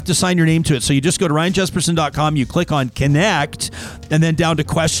 You don't have to sign your name to it. So you just go to ryanjesperson.com, you click on connect, and then down to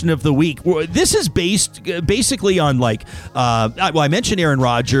question of the week. This is based basically on I mentioned Aaron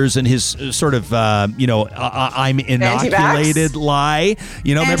Rodgers and his sort of, I'm inoculated lie.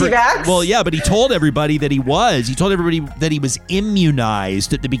 Remember? Well, yeah, but he told everybody that he was. He told everybody that he was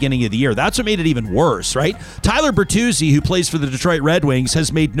immunized at the beginning of the year. That's what made it even worse, right? Tyler Bertuzzi, who plays for the Detroit Red Wings,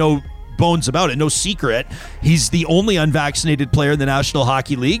 has made no bones about it, no secret. He's the only unvaccinated player in the National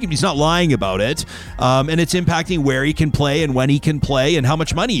Hockey League, and he's not lying about it. And it's impacting where he can play and when he can play and how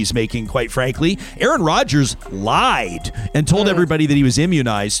much money he's making, quite frankly. Aaron Rodgers lied and told everybody that he was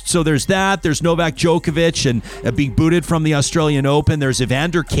immunized. So there's that. There's Novak Djokovic and being booted from the Australian Open. There's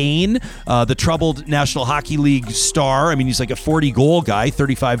Evander Kane, the troubled National Hockey League star. I mean, he's like a 40-goal guy,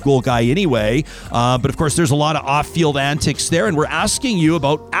 35-goal guy anyway. But of course, there's a lot of off-field antics there, and we're asking you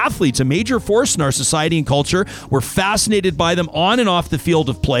about athletes, a major force in our society and culture. We're fascinated by them on and off the field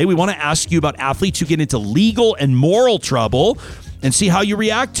of play. We want to ask you about athletes who get into legal and moral trouble and see how you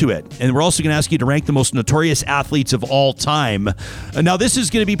react to it. And we're also going to ask you to rank the most notorious athletes of all time. Now, this is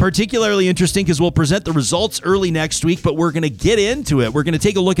going to be particularly interesting because we'll present the results early next week, but we're going to get into it. We're going to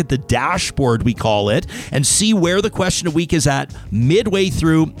take a look at the dashboard, we call it, and see where the question of the week is at midway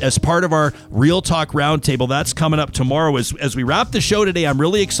through as part of our Real Talk Roundtable. That's coming up tomorrow. As we wrap the show today, I'm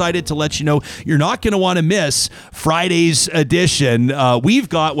really excited to let you know you're not going to want to miss Friday's edition. We've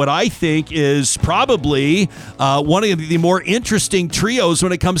got what I think is probably one of the more interesting trios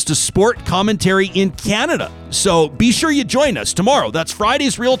when it comes to sport commentary in Canada. So be sure you join us tomorrow. That's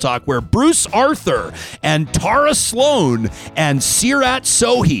Friday's Real Talk, where Bruce Arthur and Tara Sloan and Sirat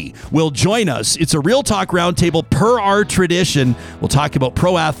Sohi will join us. It's a Real Talk Roundtable per our tradition. We'll talk about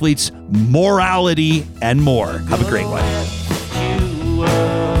pro athletes, morality, and more. Have a great one.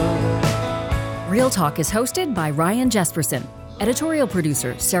 Real Talk is hosted by Ryan Jesperson, editorial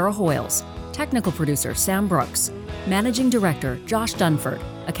producer Sarah Hoyles, technical producer Sam Brooks, managing director Josh Dunford,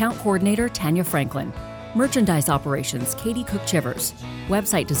 account coordinator Tanya Franklin, merchandise operations Katie Cook-Chivers,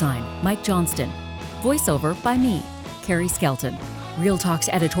 website design Mike Johnston, voiceover by me, Carrie Skelton. Real Talk's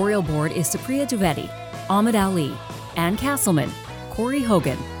editorial board is Supriya Dwivedi, Ahmed Ali, Ann Castleman, Corey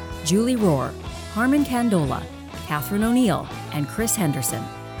Hogan, Julie Rohr, Harman Kandola, Catherine O'Neill, and Chris Henderson.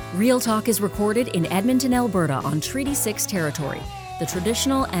 Real Talk is recorded in Edmonton, Alberta on Treaty 6 territory, the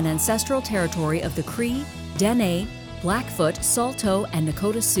traditional and ancestral territory of the Cree, Dene, Blackfoot, Saulteaux, and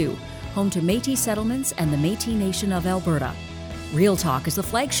Nakota Sioux, home to Métis settlements and the Métis Nation of Alberta. Real Talk is the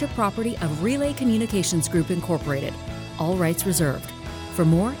flagship property of Relay Communications Group Incorporated. All rights reserved. For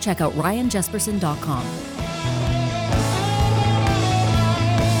more, check out ryanjesperson.com.